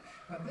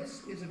 But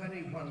this is a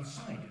very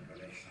one-sided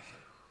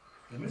relationship.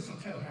 The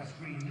mistletoe has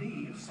green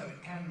leaves, so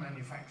it can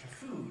manufacture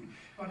food,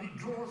 but it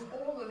draws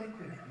all the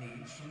liquid it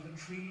needs from the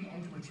tree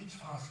onto which it's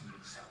fastened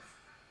itself.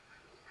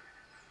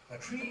 The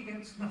tree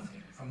gets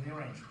nothing from the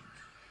arrangement.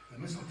 The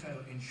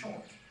mistletoe, in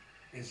short,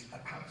 is a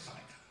parasite.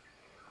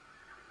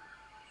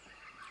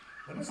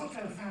 The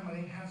mistletoe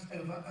family has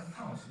over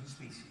 1,000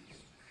 species.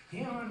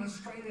 Here in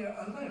Australia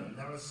alone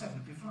there are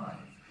 75,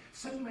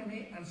 so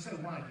many and so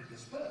widely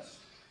dispersed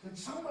that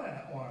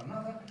somewhere or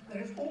another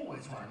there is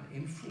always one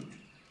in fruit.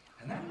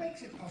 And that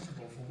makes it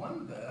possible for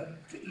one bird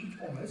to eat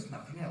almost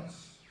nothing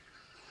else.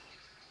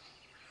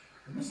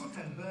 The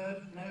mistletoe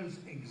bird knows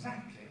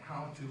exactly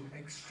how to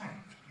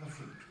extract the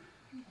fruit.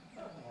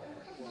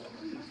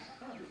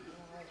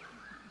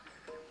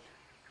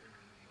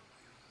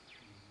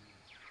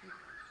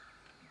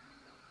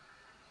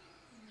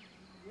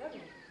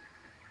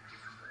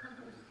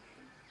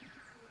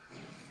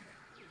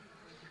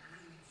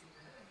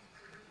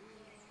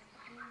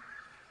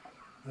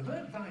 The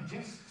bird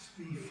digests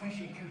the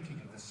fleshy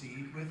coating of the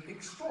seed with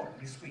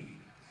extraordinary speed.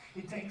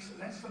 It takes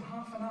less than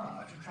half an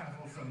hour to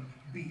travel from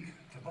beak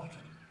to bottom.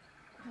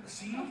 The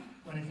seed,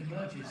 when it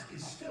emerges,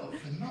 is still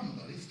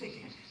phenomenally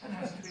sticky and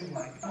has to be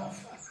wiped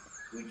off,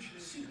 which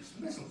suits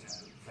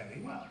mistletoe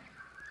very well.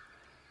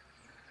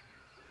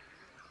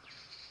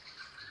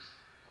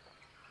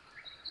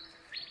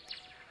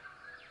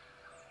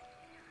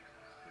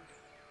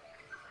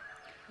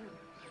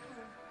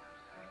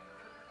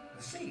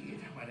 The seed,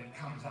 when it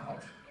comes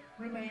out,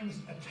 remains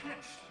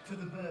attached to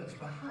the bird's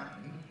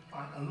behind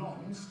by a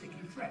long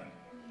sticky thread,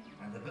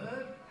 and the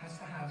bird has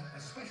to have a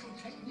special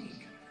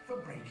technique for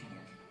breaking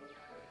it.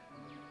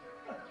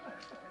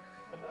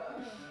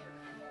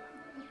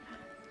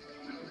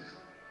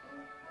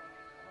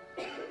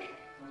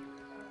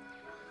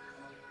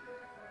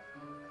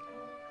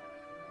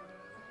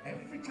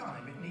 Every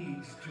time it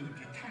needs to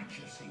detach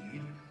a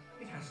seed,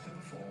 it has to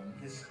perform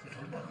this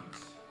little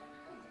dance.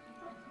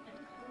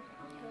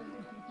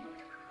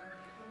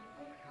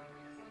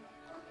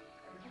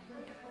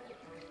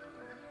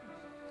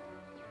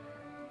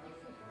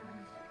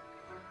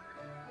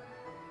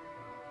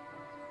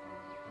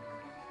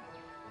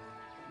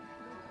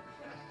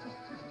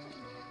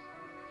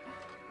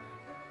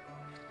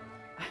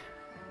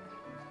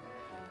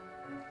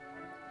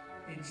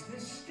 It's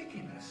this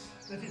stickiness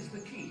that is the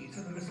key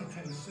to the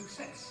mistletoe's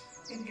success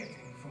in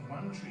getting from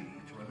one tree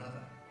to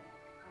another.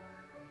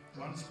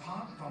 Once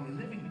parked on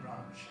the living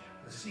branch,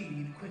 the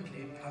seed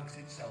quickly plugs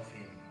itself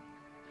in.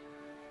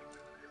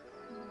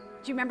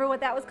 Do you remember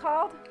what that was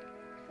called?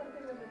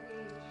 Something with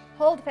an H.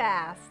 Hold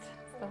fast.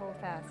 It's the hold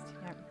fast.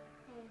 Yep.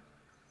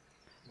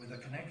 With a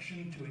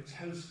connection to its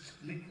host's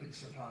liquid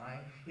supply,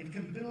 it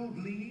can build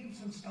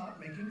leaves and start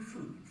making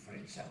food for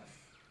itself.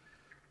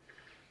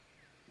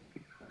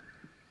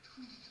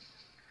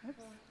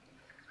 Oops.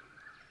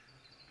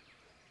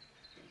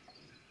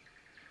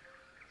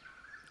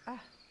 Ah.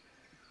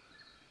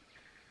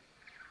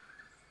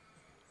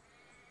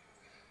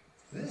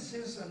 This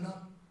is another.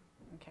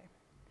 Okay.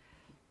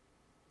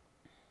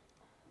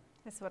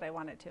 This is what I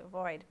wanted to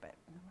avoid, but.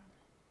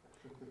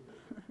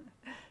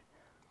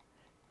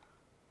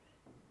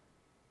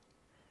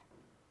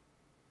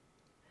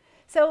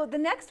 So the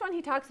next one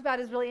he talks about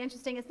is really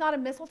interesting. It's not a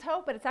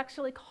mistletoe, but it's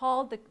actually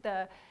called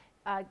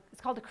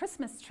it's called a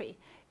Christmas tree,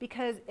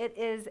 because it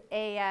is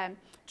a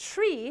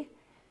tree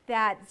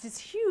that's this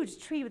huge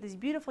tree with these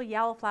beautiful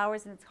yellow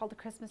flowers, and it's called a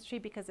Christmas tree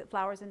because it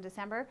flowers in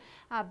December.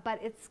 But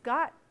it's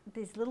got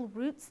these little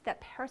roots that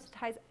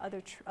parasitize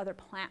other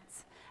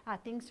plants,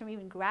 things from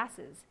even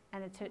grasses,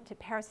 and it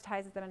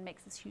parasitizes them and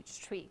makes this huge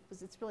tree.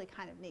 It's really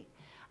kind of neat.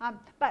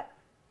 But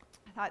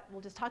I thought we'll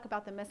just talk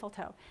about the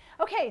mistletoe.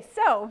 Okay,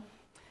 so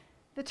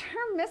the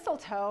term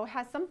mistletoe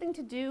has something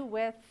to do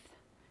with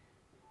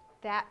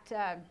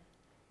that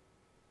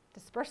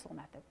dispersal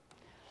method.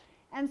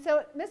 And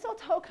so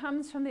mistletoe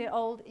comes from the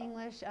Old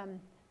English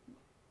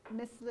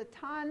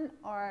misletan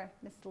or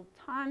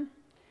misletan.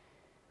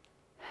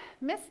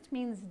 Mist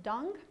means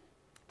dung,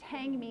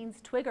 tang means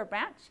twig or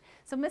branch,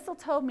 so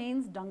mistletoe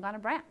means dung on a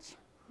branch.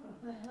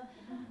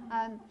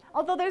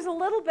 Although there's a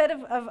little bit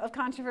of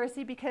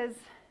controversy, because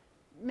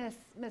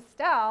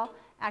mistel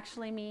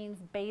actually means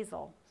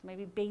basil, so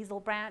maybe basil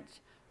branch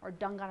or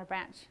dung on a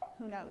branch,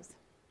 who knows.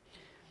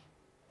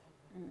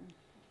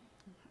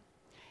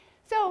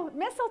 So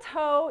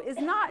mistletoe is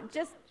not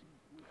just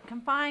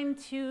confined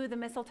to the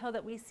mistletoe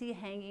that we see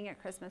hanging at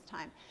Christmas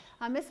time.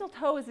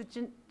 Mistletoe is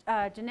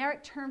a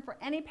generic term for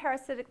any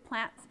parasitic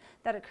plants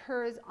that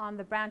occurs on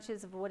the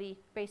branches of woody,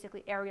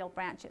 basically aerial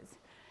branches.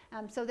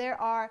 So there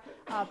are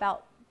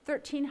about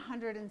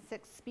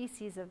 1,306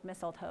 species of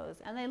mistletoes,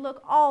 and they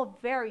look all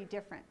very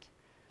different.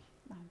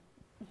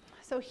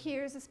 So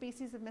here's a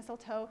species of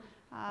mistletoe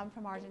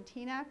from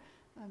Argentina.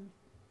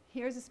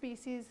 Here's a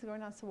species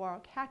growing on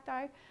saguaro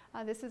cacti.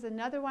 This is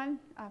another one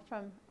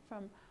from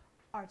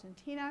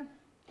Argentina.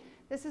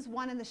 This is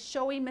one in the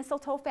showy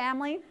mistletoe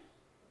family.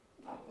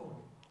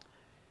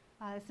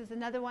 This is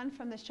another one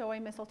from the showy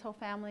mistletoe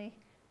family.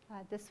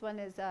 This one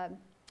is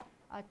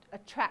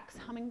attracts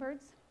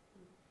hummingbirds.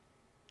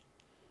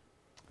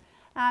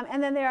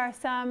 And then there are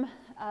some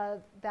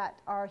that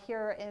are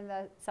here in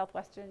the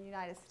southwestern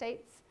United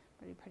States,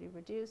 pretty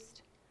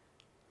reduced.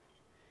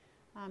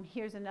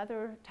 Here's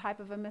another type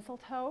of a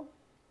mistletoe.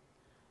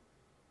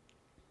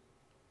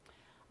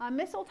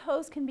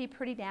 Mistletoes can be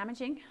pretty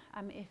damaging.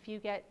 If you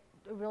get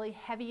a really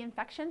heavy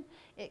infection,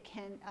 it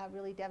can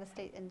really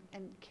devastate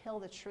and kill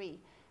the tree,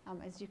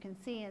 as you can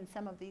see in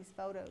some of these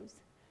photos.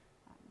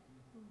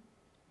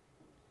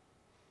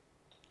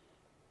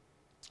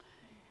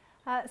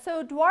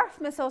 So dwarf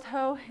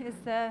mistletoe is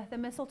the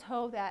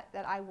mistletoe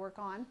that I work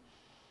on.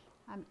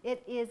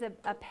 It is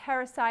a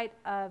parasite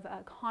of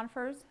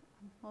conifers,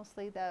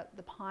 mostly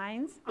the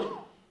pines.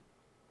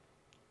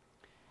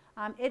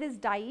 It is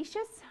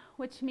dioecious,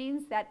 which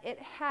means that it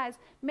has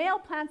male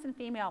plants and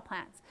female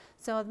plants.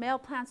 So the male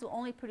plants will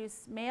only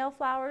produce male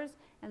flowers,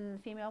 and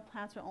the female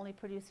plants will only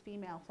produce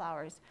female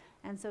flowers.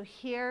 And so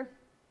here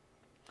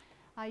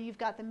you've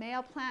got the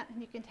male plant,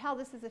 and you can tell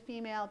this is a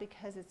female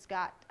because it's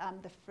got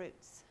the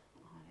fruits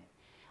on it.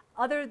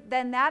 Other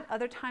than that,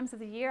 other times of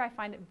the year, I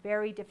find it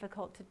very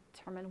difficult to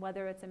determine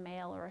whether it's a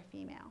male or a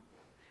female.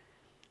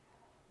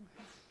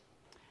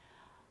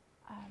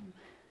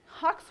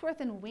 Hawksworth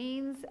and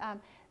Weems,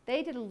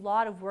 they did a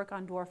lot of work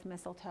on dwarf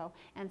mistletoe,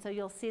 and so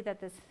you'll see that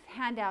this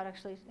handout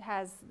actually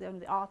has,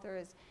 the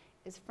author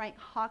is Frank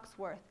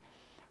Hawksworth.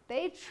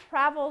 They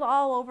traveled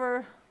all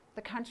over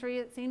the country,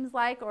 it seems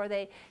like, or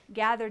they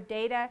gathered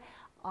data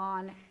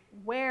on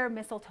where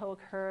mistletoe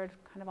occurred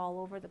kind of all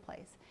over the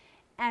place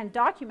and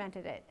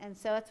documented it. And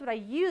so that's what I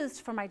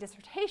used for my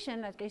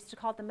dissertation. I used to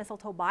call it the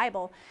Mistletoe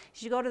Bible.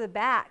 You go to the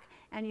back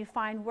and you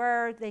find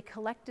where they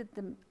collected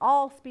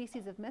all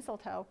species of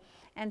mistletoe.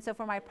 And so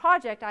for my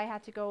project, I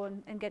had to go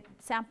and get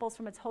samples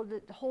from its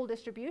whole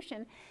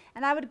distribution.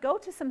 And I would go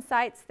to some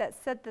sites that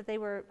said that they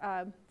were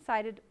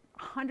sited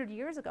 100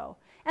 years ago,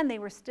 and they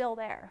were still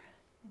there.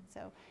 And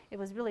so it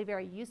was really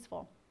very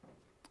useful.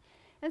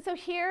 And so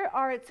here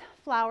are its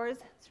flowers.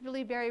 It's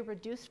really very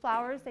reduced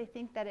flowers. They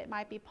think that it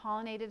might be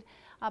pollinated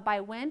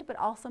by wind, but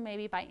also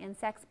maybe by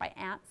insects, by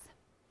ants.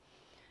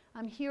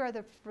 Here are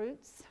the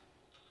fruits.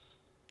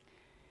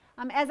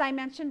 As I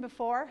mentioned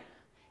before,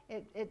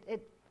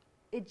 it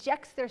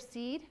ejects their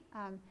seed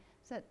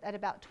so at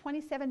about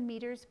 27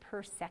 meters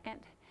per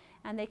second,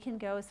 and they can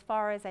go as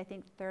far as, I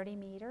think, 30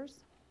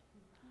 meters.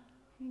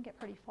 You can get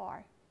pretty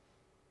far.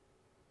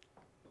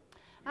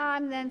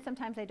 Then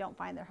sometimes they don't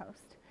find their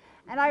host.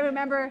 And I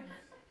remember,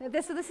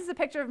 this is a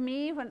picture of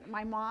me when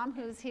my mom,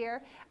 who's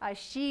here,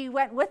 she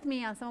went with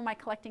me on some of my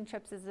collecting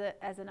trips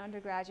as an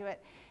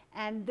undergraduate.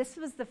 And this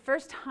was the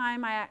first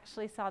time I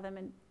actually saw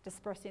them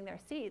dispersing their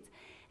seeds.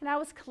 And I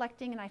was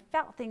collecting, and I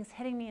felt things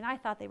hitting me, and I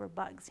thought they were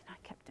bugs. And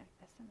I kept doing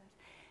this and this.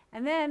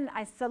 And then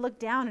I looked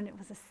down, and it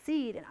was a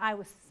seed, and I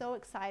was so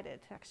excited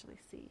to actually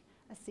see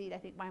a seed. I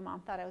think my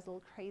mom thought I was a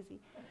little crazy.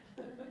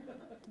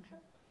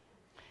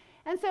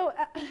 And so,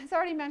 as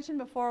already mentioned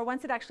before,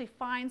 once it actually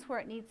finds where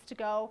it needs to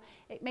go,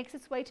 it makes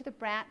its way to the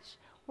branch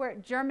where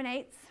it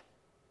germinates.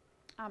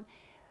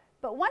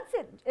 But once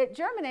it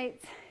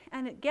germinates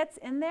and it gets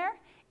in there,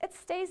 it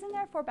stays in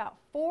there for about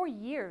 4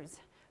 years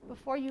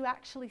before you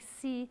actually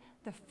see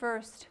the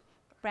first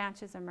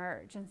branches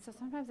emerge. And so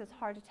sometimes it's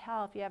hard to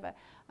tell if you have a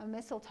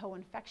mistletoe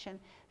infection.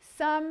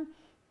 Some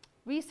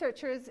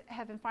researchers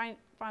have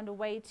found a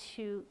way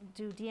to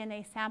do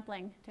DNA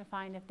sampling to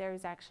find if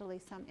there's actually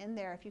some in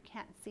there if you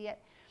can't see it.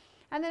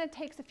 And then it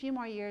takes a few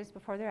more years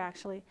before they're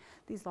actually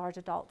these larger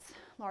adults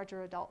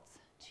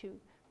to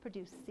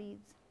produce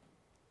seeds.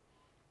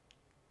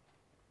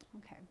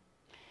 Okay.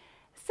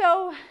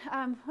 So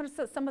what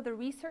is some of the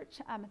research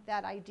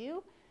that I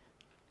do?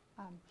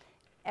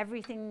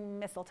 Everything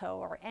mistletoe,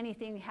 or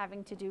anything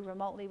having to do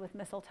remotely with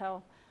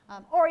mistletoe,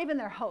 or even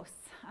their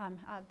hosts.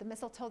 The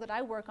mistletoe that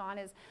I work on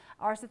is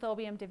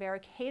Arsithobium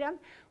divaricatum,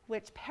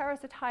 which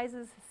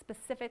parasitizes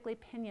specifically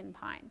pinyon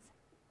pines.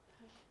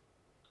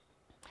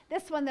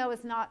 This one, though,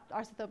 is not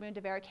Arsithobium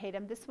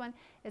divaricatum. This one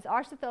is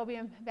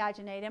Arsithobium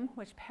vaginatum,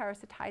 which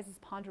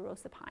parasitizes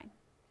ponderosa pine.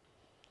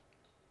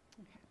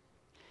 Okay.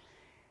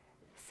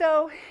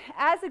 So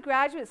as a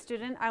graduate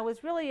student, I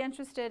was really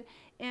interested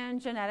in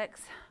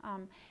genetics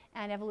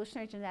and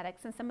evolutionary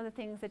genetics and some of the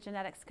things that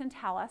genetics can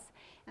tell us.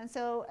 And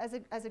so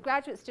as a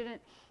graduate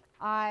student,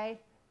 I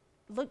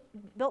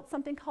built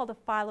something called a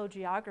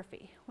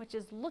phylogeography, which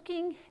is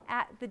looking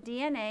at the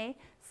DNA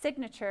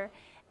signature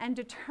and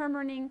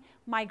determining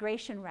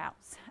migration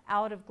routes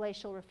out of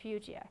glacial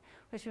refugia,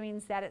 which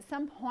means that at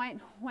some point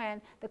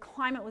when the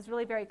climate was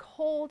really very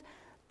cold,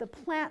 the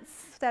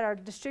plants that are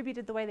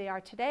distributed the way they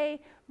are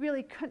today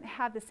really couldn't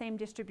have the same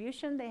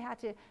distribution. They had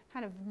to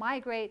kind of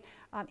migrate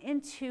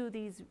into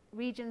these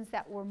regions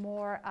that were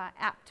more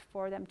apt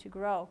for them to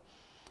grow.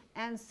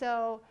 And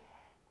so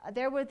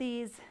there were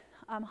these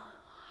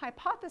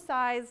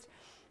hypothesized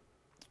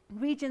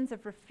regions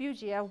of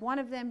refugia, one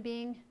of them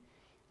being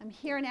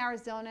here in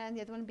Arizona and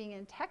the other one being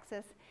in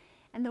Texas.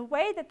 And the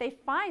way that they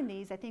find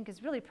these, I think,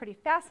 is really pretty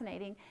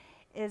fascinating,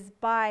 is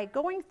by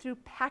going through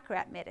pack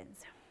rat middens.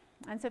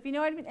 And so if you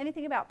know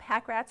anything about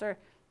pack rats, or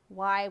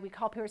why we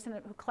call a person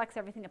who collects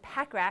everything a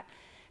pack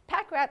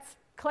rats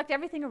collect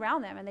everything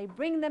around them and they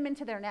bring them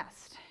into their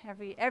nest.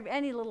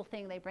 Any little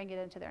thing, they bring it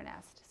into their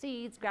nest.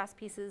 Seeds, grass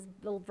pieces,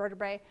 little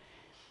vertebrae.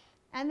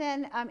 And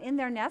then in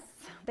their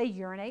nests, they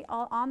urinate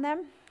on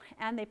them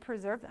and they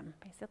preserve them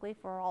basically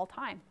for all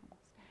time.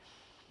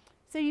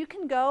 So you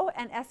can go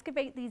and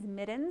excavate these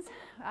middens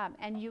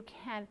and you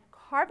can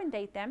carbon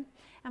date them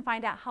and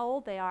find out how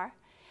old they are.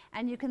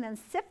 And you can then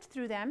sift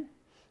through them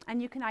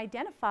and you can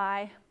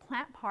identify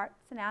plant parts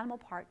and animal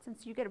parts. And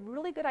so you get a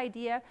really good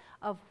idea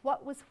of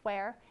what was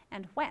where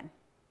and when.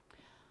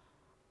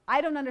 I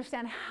don't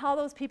understand how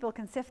those people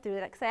can sift through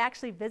it, because I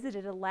actually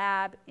visited a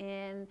lab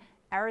in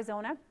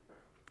Arizona.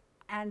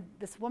 And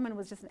this woman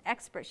was just an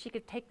expert. She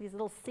could take these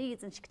little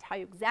seeds and she could tell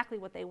you exactly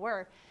what they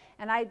were.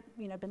 And I'd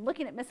been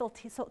looking at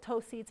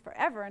mistletoe seeds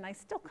forever, and I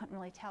still couldn't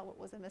really tell what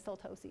was a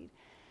mistletoe seed.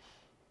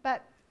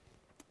 But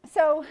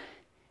so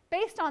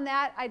based on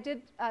that, I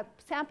did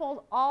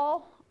sampled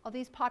all of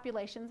these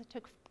populations. I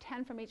took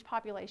 10 from each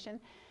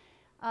population,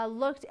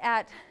 looked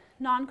at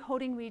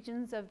non-coding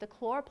regions of the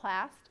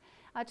chloroplast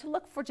to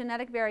look for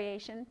genetic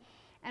variation,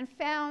 and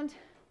found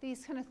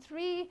these kind of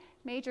 3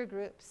 major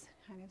groups.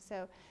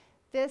 So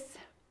this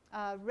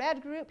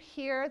red group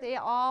here, they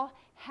all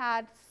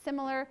had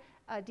similar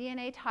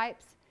DNA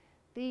types.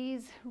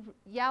 These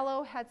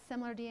yellow had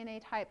similar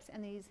DNA types,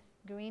 and these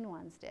green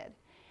ones did.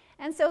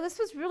 And so this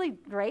was really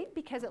great,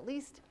 because at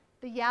least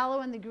the yellow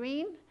and the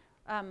green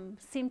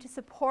seemed to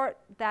support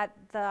that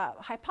the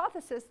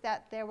hypothesis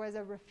that there was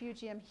a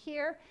refugium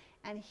here,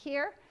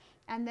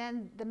 and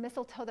then the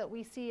mistletoe that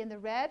we see in the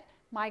red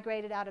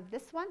migrated out of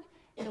this one,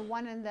 and the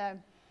one in the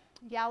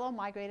yellow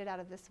migrated out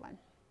of this one.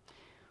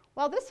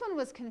 Well, this one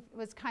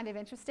was kind of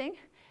interesting,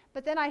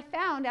 but then I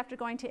found, after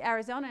going to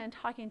Arizona and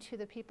talking to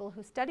the people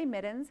who study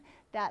middens,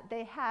 that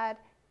they had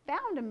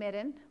found a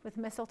midden with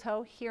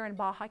mistletoe here in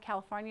Baja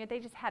California. They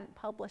just hadn't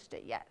published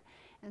it yet.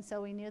 And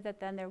so we knew that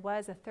then there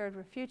was a third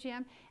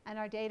refugium, and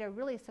our data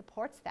really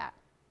supports that.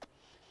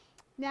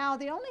 Now,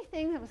 the only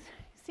thing that was,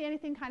 see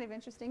anything kind of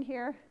interesting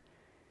here?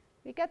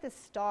 We got this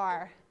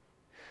star,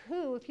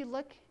 who, if you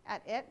look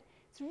at it,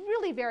 it's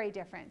really very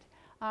different.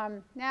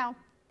 Now,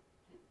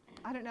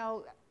 I don't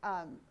know,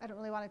 I don't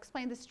really want to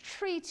explain this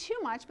tree too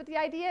much, but the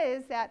idea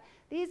is that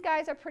these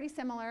guys are pretty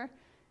similar.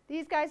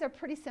 These guys are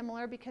pretty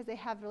similar because they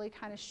have really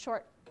kind of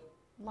short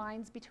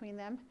lines between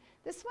them.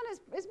 This one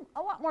is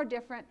a lot more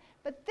different,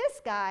 but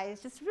this guy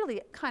is just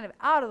really kind of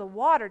out of the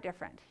water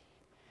different.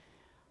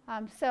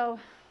 So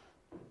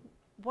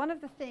one of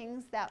the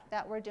things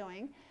that we're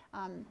doing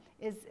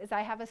is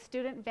I have a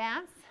student,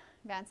 Vance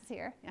is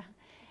here, yeah.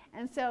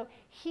 And so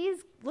he's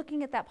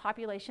looking at that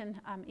population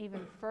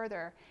even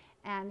further,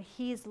 and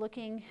he's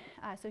looking,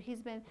 so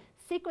he's been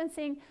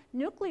sequencing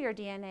nuclear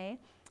DNA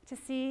to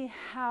see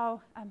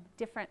how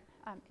different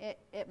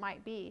it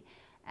might be.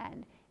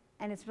 And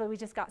it's really, we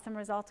just got some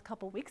results a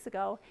couple weeks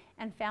ago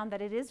and found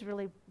that it is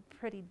really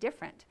pretty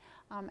different.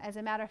 As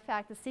a matter of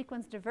fact, the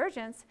sequence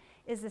divergence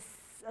is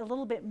a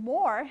little bit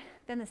more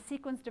than the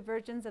sequence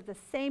divergence of the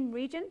same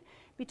region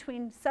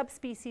between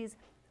subspecies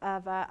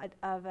of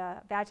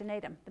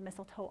vaginatum, the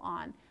mistletoe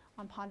on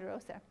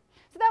ponderosa.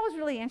 So that was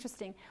really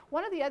interesting.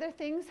 One of the other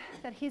things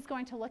that he's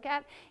going to look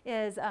at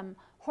is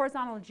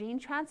horizontal gene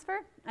transfer,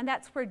 and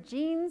that's where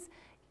genes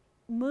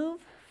move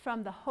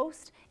from the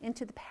host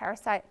into the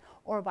parasite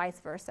or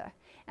vice versa.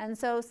 And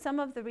so some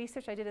of the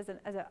research I did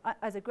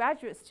as a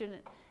graduate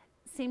student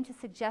seemed to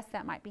suggest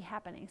that might be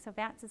happening. So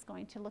Vance is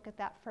going to look at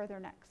that further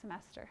next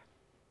semester.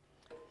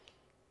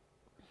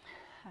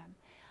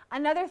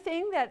 Another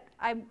thing that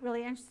I'm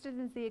really interested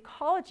in is the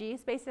ecology,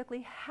 is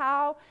basically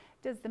how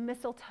does the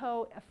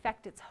mistletoe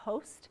affect its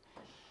host.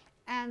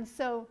 And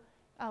so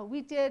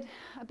we did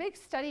a big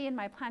study in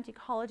my plant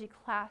ecology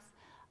class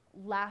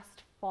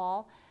last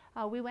fall.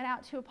 We went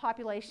out to a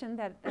population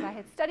that I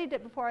had studied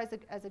it before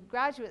as a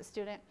graduate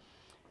student,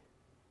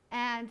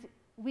 and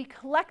we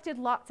collected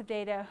lots of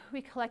data.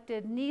 We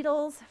collected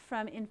needles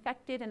from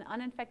infected and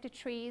uninfected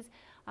trees,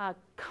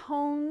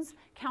 cones,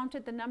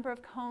 counted the number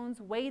of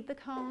cones, weighed the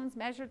cones,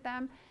 measured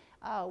them.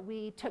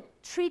 We took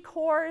tree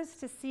cores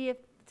to see if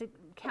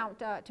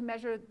to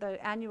measure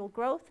the annual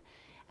growth,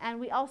 and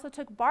we also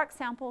took bark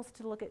samples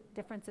to look at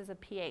differences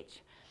of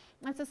pH.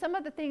 And so some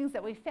of the things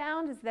that we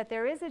found is that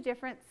there is a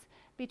difference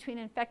between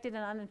infected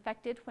and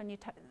uninfected when you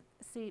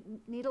see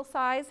needle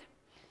size.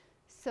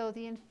 So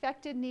the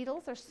infected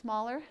needles are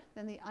smaller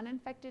than the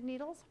uninfected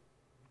needles.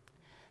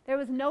 There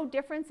was no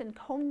difference in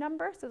cone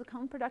number, so the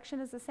cone production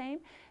is the same.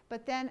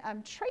 But then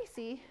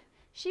Tracy,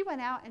 she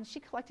went out and she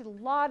collected a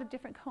lot of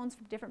different cones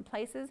from different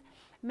places,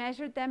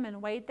 measured them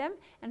and weighed them,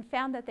 and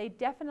found that they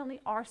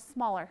definitely are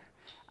smaller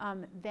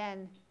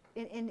than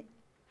in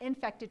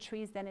infected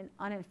trees than in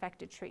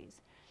uninfected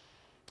trees.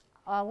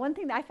 One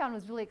thing that I found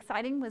was really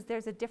exciting was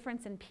there's a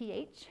difference in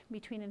pH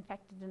between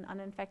infected and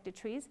uninfected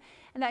trees.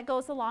 And that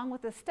goes along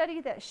with a study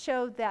that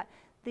showed that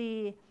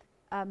the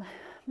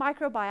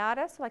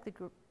microbiota, so like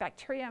the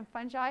bacteria and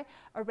fungi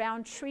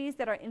around trees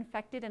that are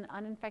infected and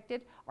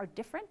uninfected are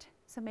different.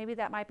 So maybe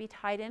that might be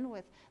tied in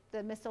with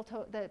the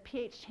mistletoe, the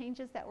pH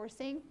changes that we're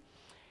seeing.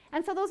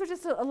 And so those are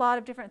just a lot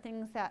of different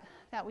things that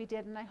we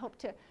did, and I hope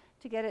to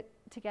get it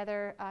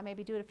together,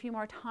 maybe do it a few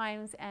more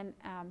times and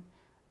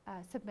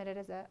submit it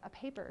as a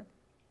paper.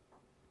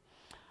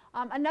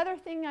 Another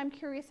thing I'm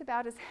curious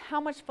about is how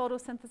much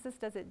photosynthesis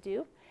does it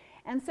do?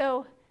 And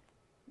so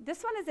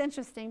this one is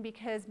interesting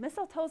because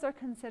mistletoes are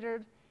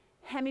considered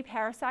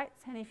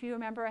hemiparasites, and if you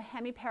remember, a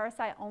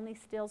hemiparasite only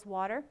steals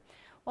water.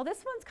 Well,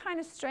 this one's kind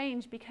of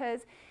strange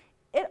because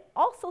it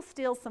also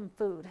steals some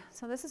food.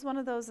 So this is one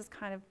of those that's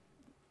kind of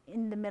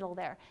in the middle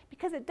there,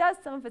 because it does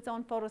some of its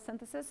own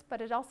photosynthesis,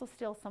 but it also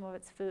steals some of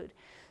its food.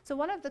 So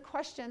one of the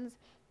questions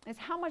is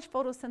how much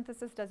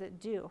photosynthesis does it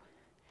do?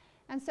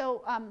 And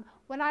so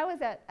when I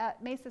was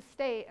at Mesa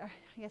State, or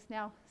I guess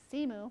now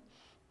CMU,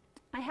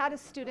 I had a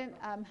student,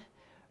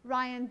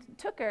 Ryan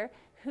Tooker,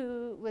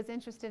 who was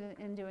interested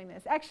in doing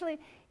this. Actually,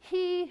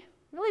 he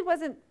really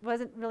wasn't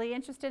really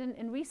interested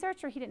in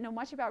research, or he didn't know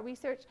much about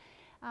research,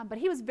 but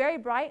he was very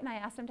bright, and I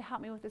asked him to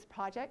help me with this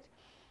project.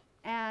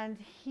 And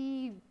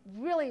he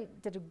really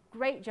did a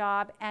great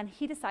job, and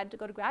he decided to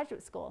go to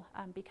graduate school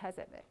because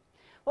of it.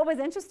 What was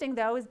interesting,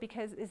 though, is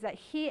that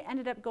he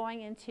ended up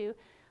going into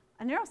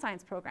a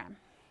neuroscience program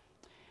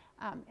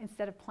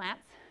instead of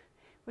plants,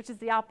 which is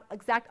the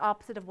exact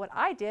opposite of what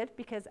I did,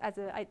 because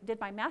I did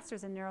my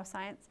master's in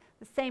neuroscience,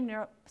 the same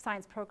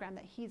neuroscience program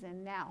that he's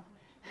in now.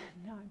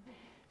 No.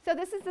 So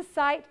this is the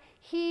site.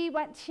 He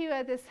went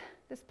to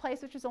this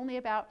place, which was only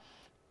about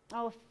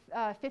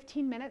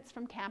 15 minutes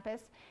from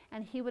campus,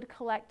 and he would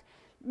collect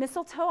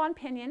mistletoe on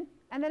pinyon,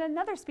 and then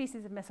another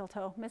species of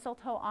mistletoe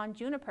on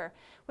juniper,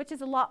 which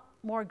is a lot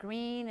more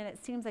green, and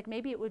it seems like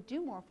maybe it would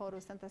do more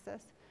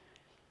photosynthesis.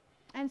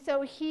 And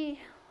so he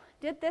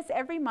did this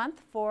every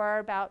month for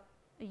about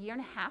a year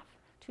and a half,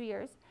 2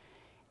 years,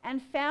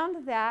 and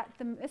found that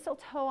the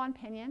mistletoe on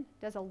pinyon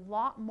does a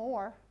lot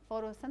more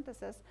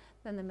photosynthesis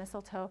than the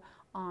mistletoe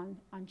on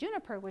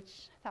juniper,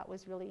 which I thought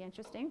was really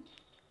interesting.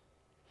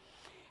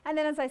 And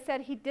then, as I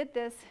said, he did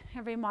this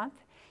every month,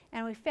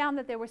 and we found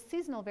that there were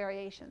seasonal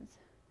variations.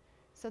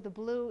 So the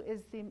blue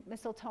is the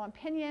mistletoe on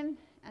pinyon,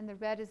 and the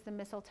red is the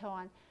mistletoe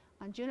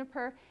on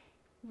juniper.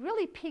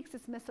 Really peaks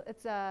its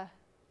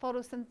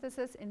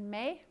photosynthesis in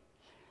May.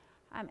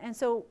 And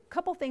so a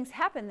couple things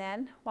happen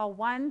then. Well,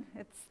 one,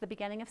 it's the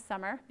beginning of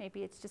summer.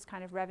 Maybe it's just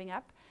kind of revving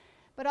up.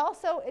 But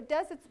also, it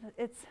does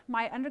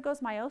undergoes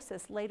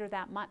meiosis later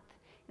that month.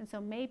 And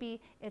so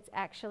maybe it's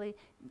actually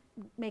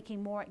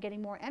getting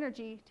more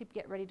energy to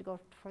get ready to go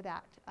for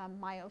that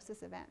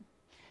meiosis event.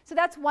 So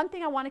that's one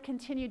thing I want to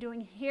continue doing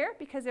here,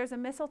 because there's a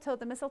mistletoe,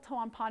 the mistletoe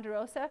on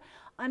ponderosa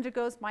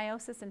undergoes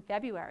meiosis in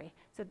February.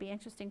 So it'd be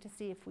interesting to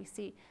see if we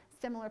see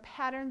similar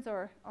patterns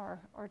or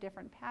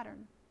different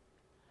patterns.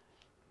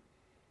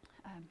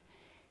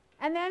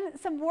 And then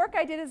some work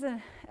I did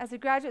as a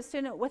graduate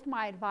student with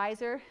my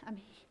advisor.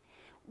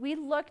 We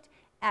looked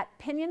at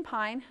pinyon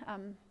pine,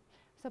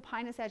 so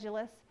Pinus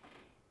edulis,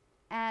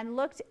 and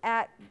looked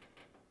at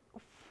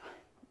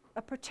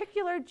a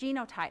particular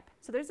genotype.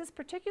 So there's this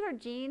particular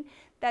gene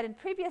that in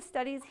previous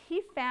studies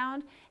he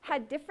found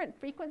had different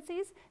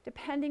frequencies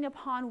depending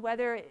upon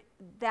whether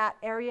that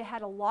area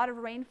had a lot of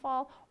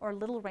rainfall or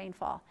little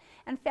rainfall,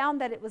 and found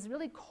that it was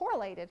really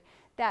correlated,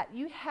 that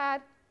you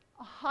had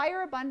a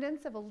higher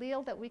abundance of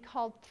allele that we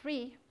called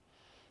 3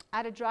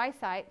 at a dry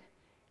site,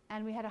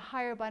 and we had a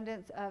higher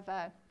abundance of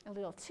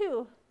allele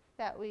 2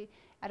 that we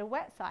at a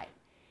wet site.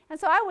 And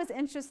so I was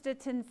interested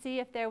to see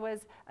if there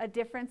was a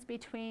difference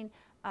between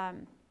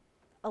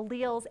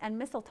alleles and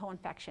mistletoe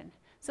infection.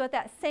 So at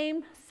that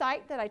same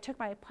site that I took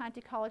my plant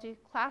ecology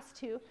class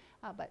to,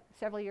 but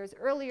several years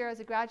earlier as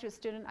a graduate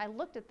student, I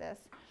looked at this,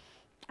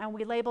 and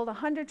we labeled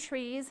 100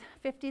 trees,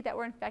 50 that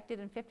were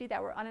infected and 50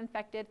 that were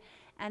uninfected,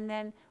 and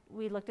then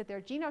we looked at their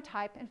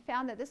genotype and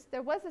found that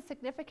there was a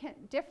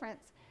significant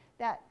difference,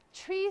 that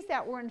trees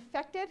that were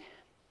infected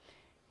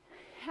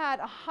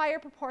had a higher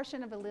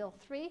proportion of allele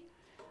 3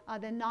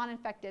 than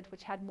non-infected,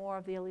 which had more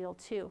of the allele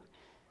 2.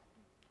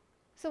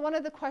 So one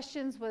of the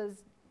questions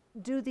was,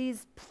 do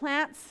these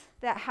plants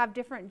that have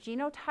different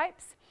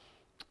genotypes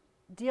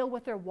deal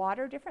with their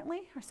water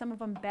differently? Are some of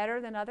them better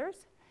than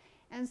others?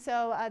 And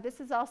so this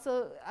is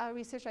also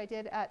research I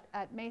did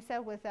at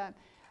Mesa with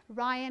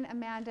Ryan,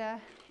 Amanda,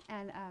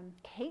 and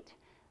Kate,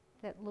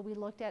 that we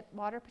looked at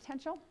water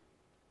potential.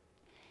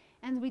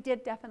 And we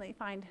did definitely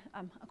find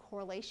a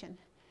correlation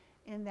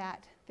in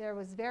that there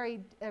was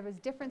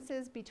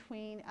differences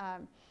between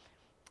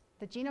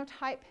the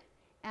genotype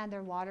and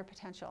their water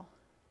potential.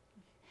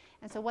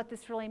 And so what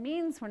this really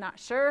means, we're not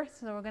sure,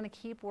 so we're going to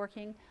keep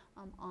working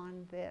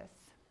on this.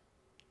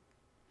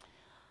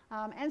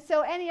 And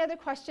so any other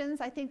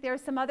questions? I think there are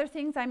some other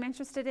things I'm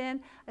interested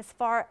in as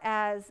far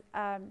as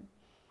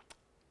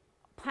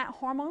plant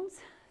hormones.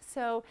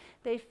 So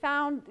they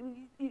found,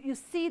 you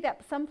see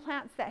that some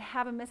plants that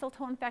have a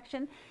mistletoe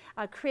infection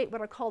create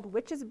what are called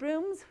witch's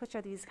brooms, which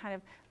are these kind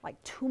of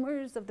like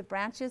tumors of the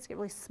branches, get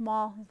really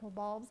small, these little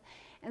bulbs.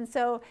 And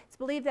so it's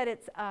believed that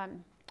it's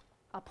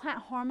a plant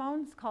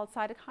hormone called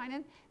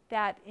cytokinin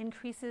that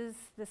increases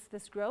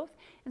this growth.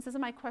 And so some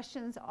of my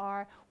questions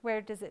are, where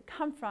does it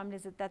come from?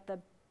 Is it that the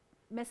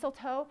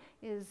mistletoe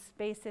is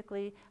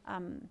basically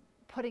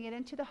putting it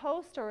into the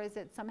host, or is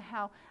it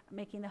somehow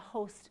making the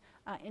host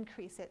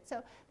increase it?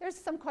 So there's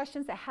some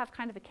questions that have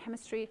kind of a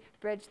chemistry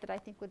bridge that I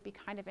think would be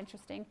kind of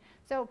interesting.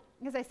 So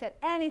as I said,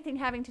 anything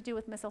having to do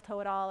with mistletoe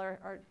at all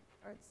or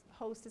its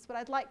host is what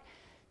I'd like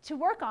to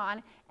work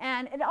on.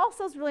 And it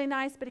also is really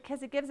nice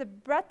because it gives a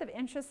breadth of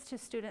interest to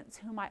students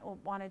who might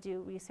want to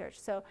do research.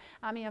 So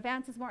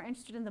Vance is more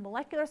interested in the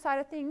molecular side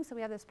of things, so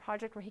we have this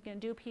project where he can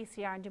do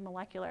PCR and do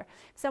molecular.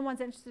 If someone's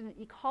interested in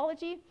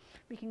ecology,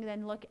 we can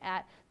then look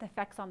at the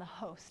effects on the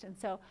host. And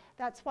so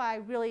that's why I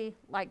really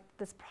like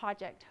this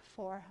project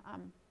for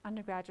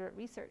undergraduate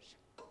research.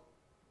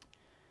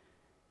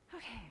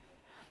 Okay,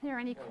 are there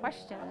any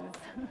questions?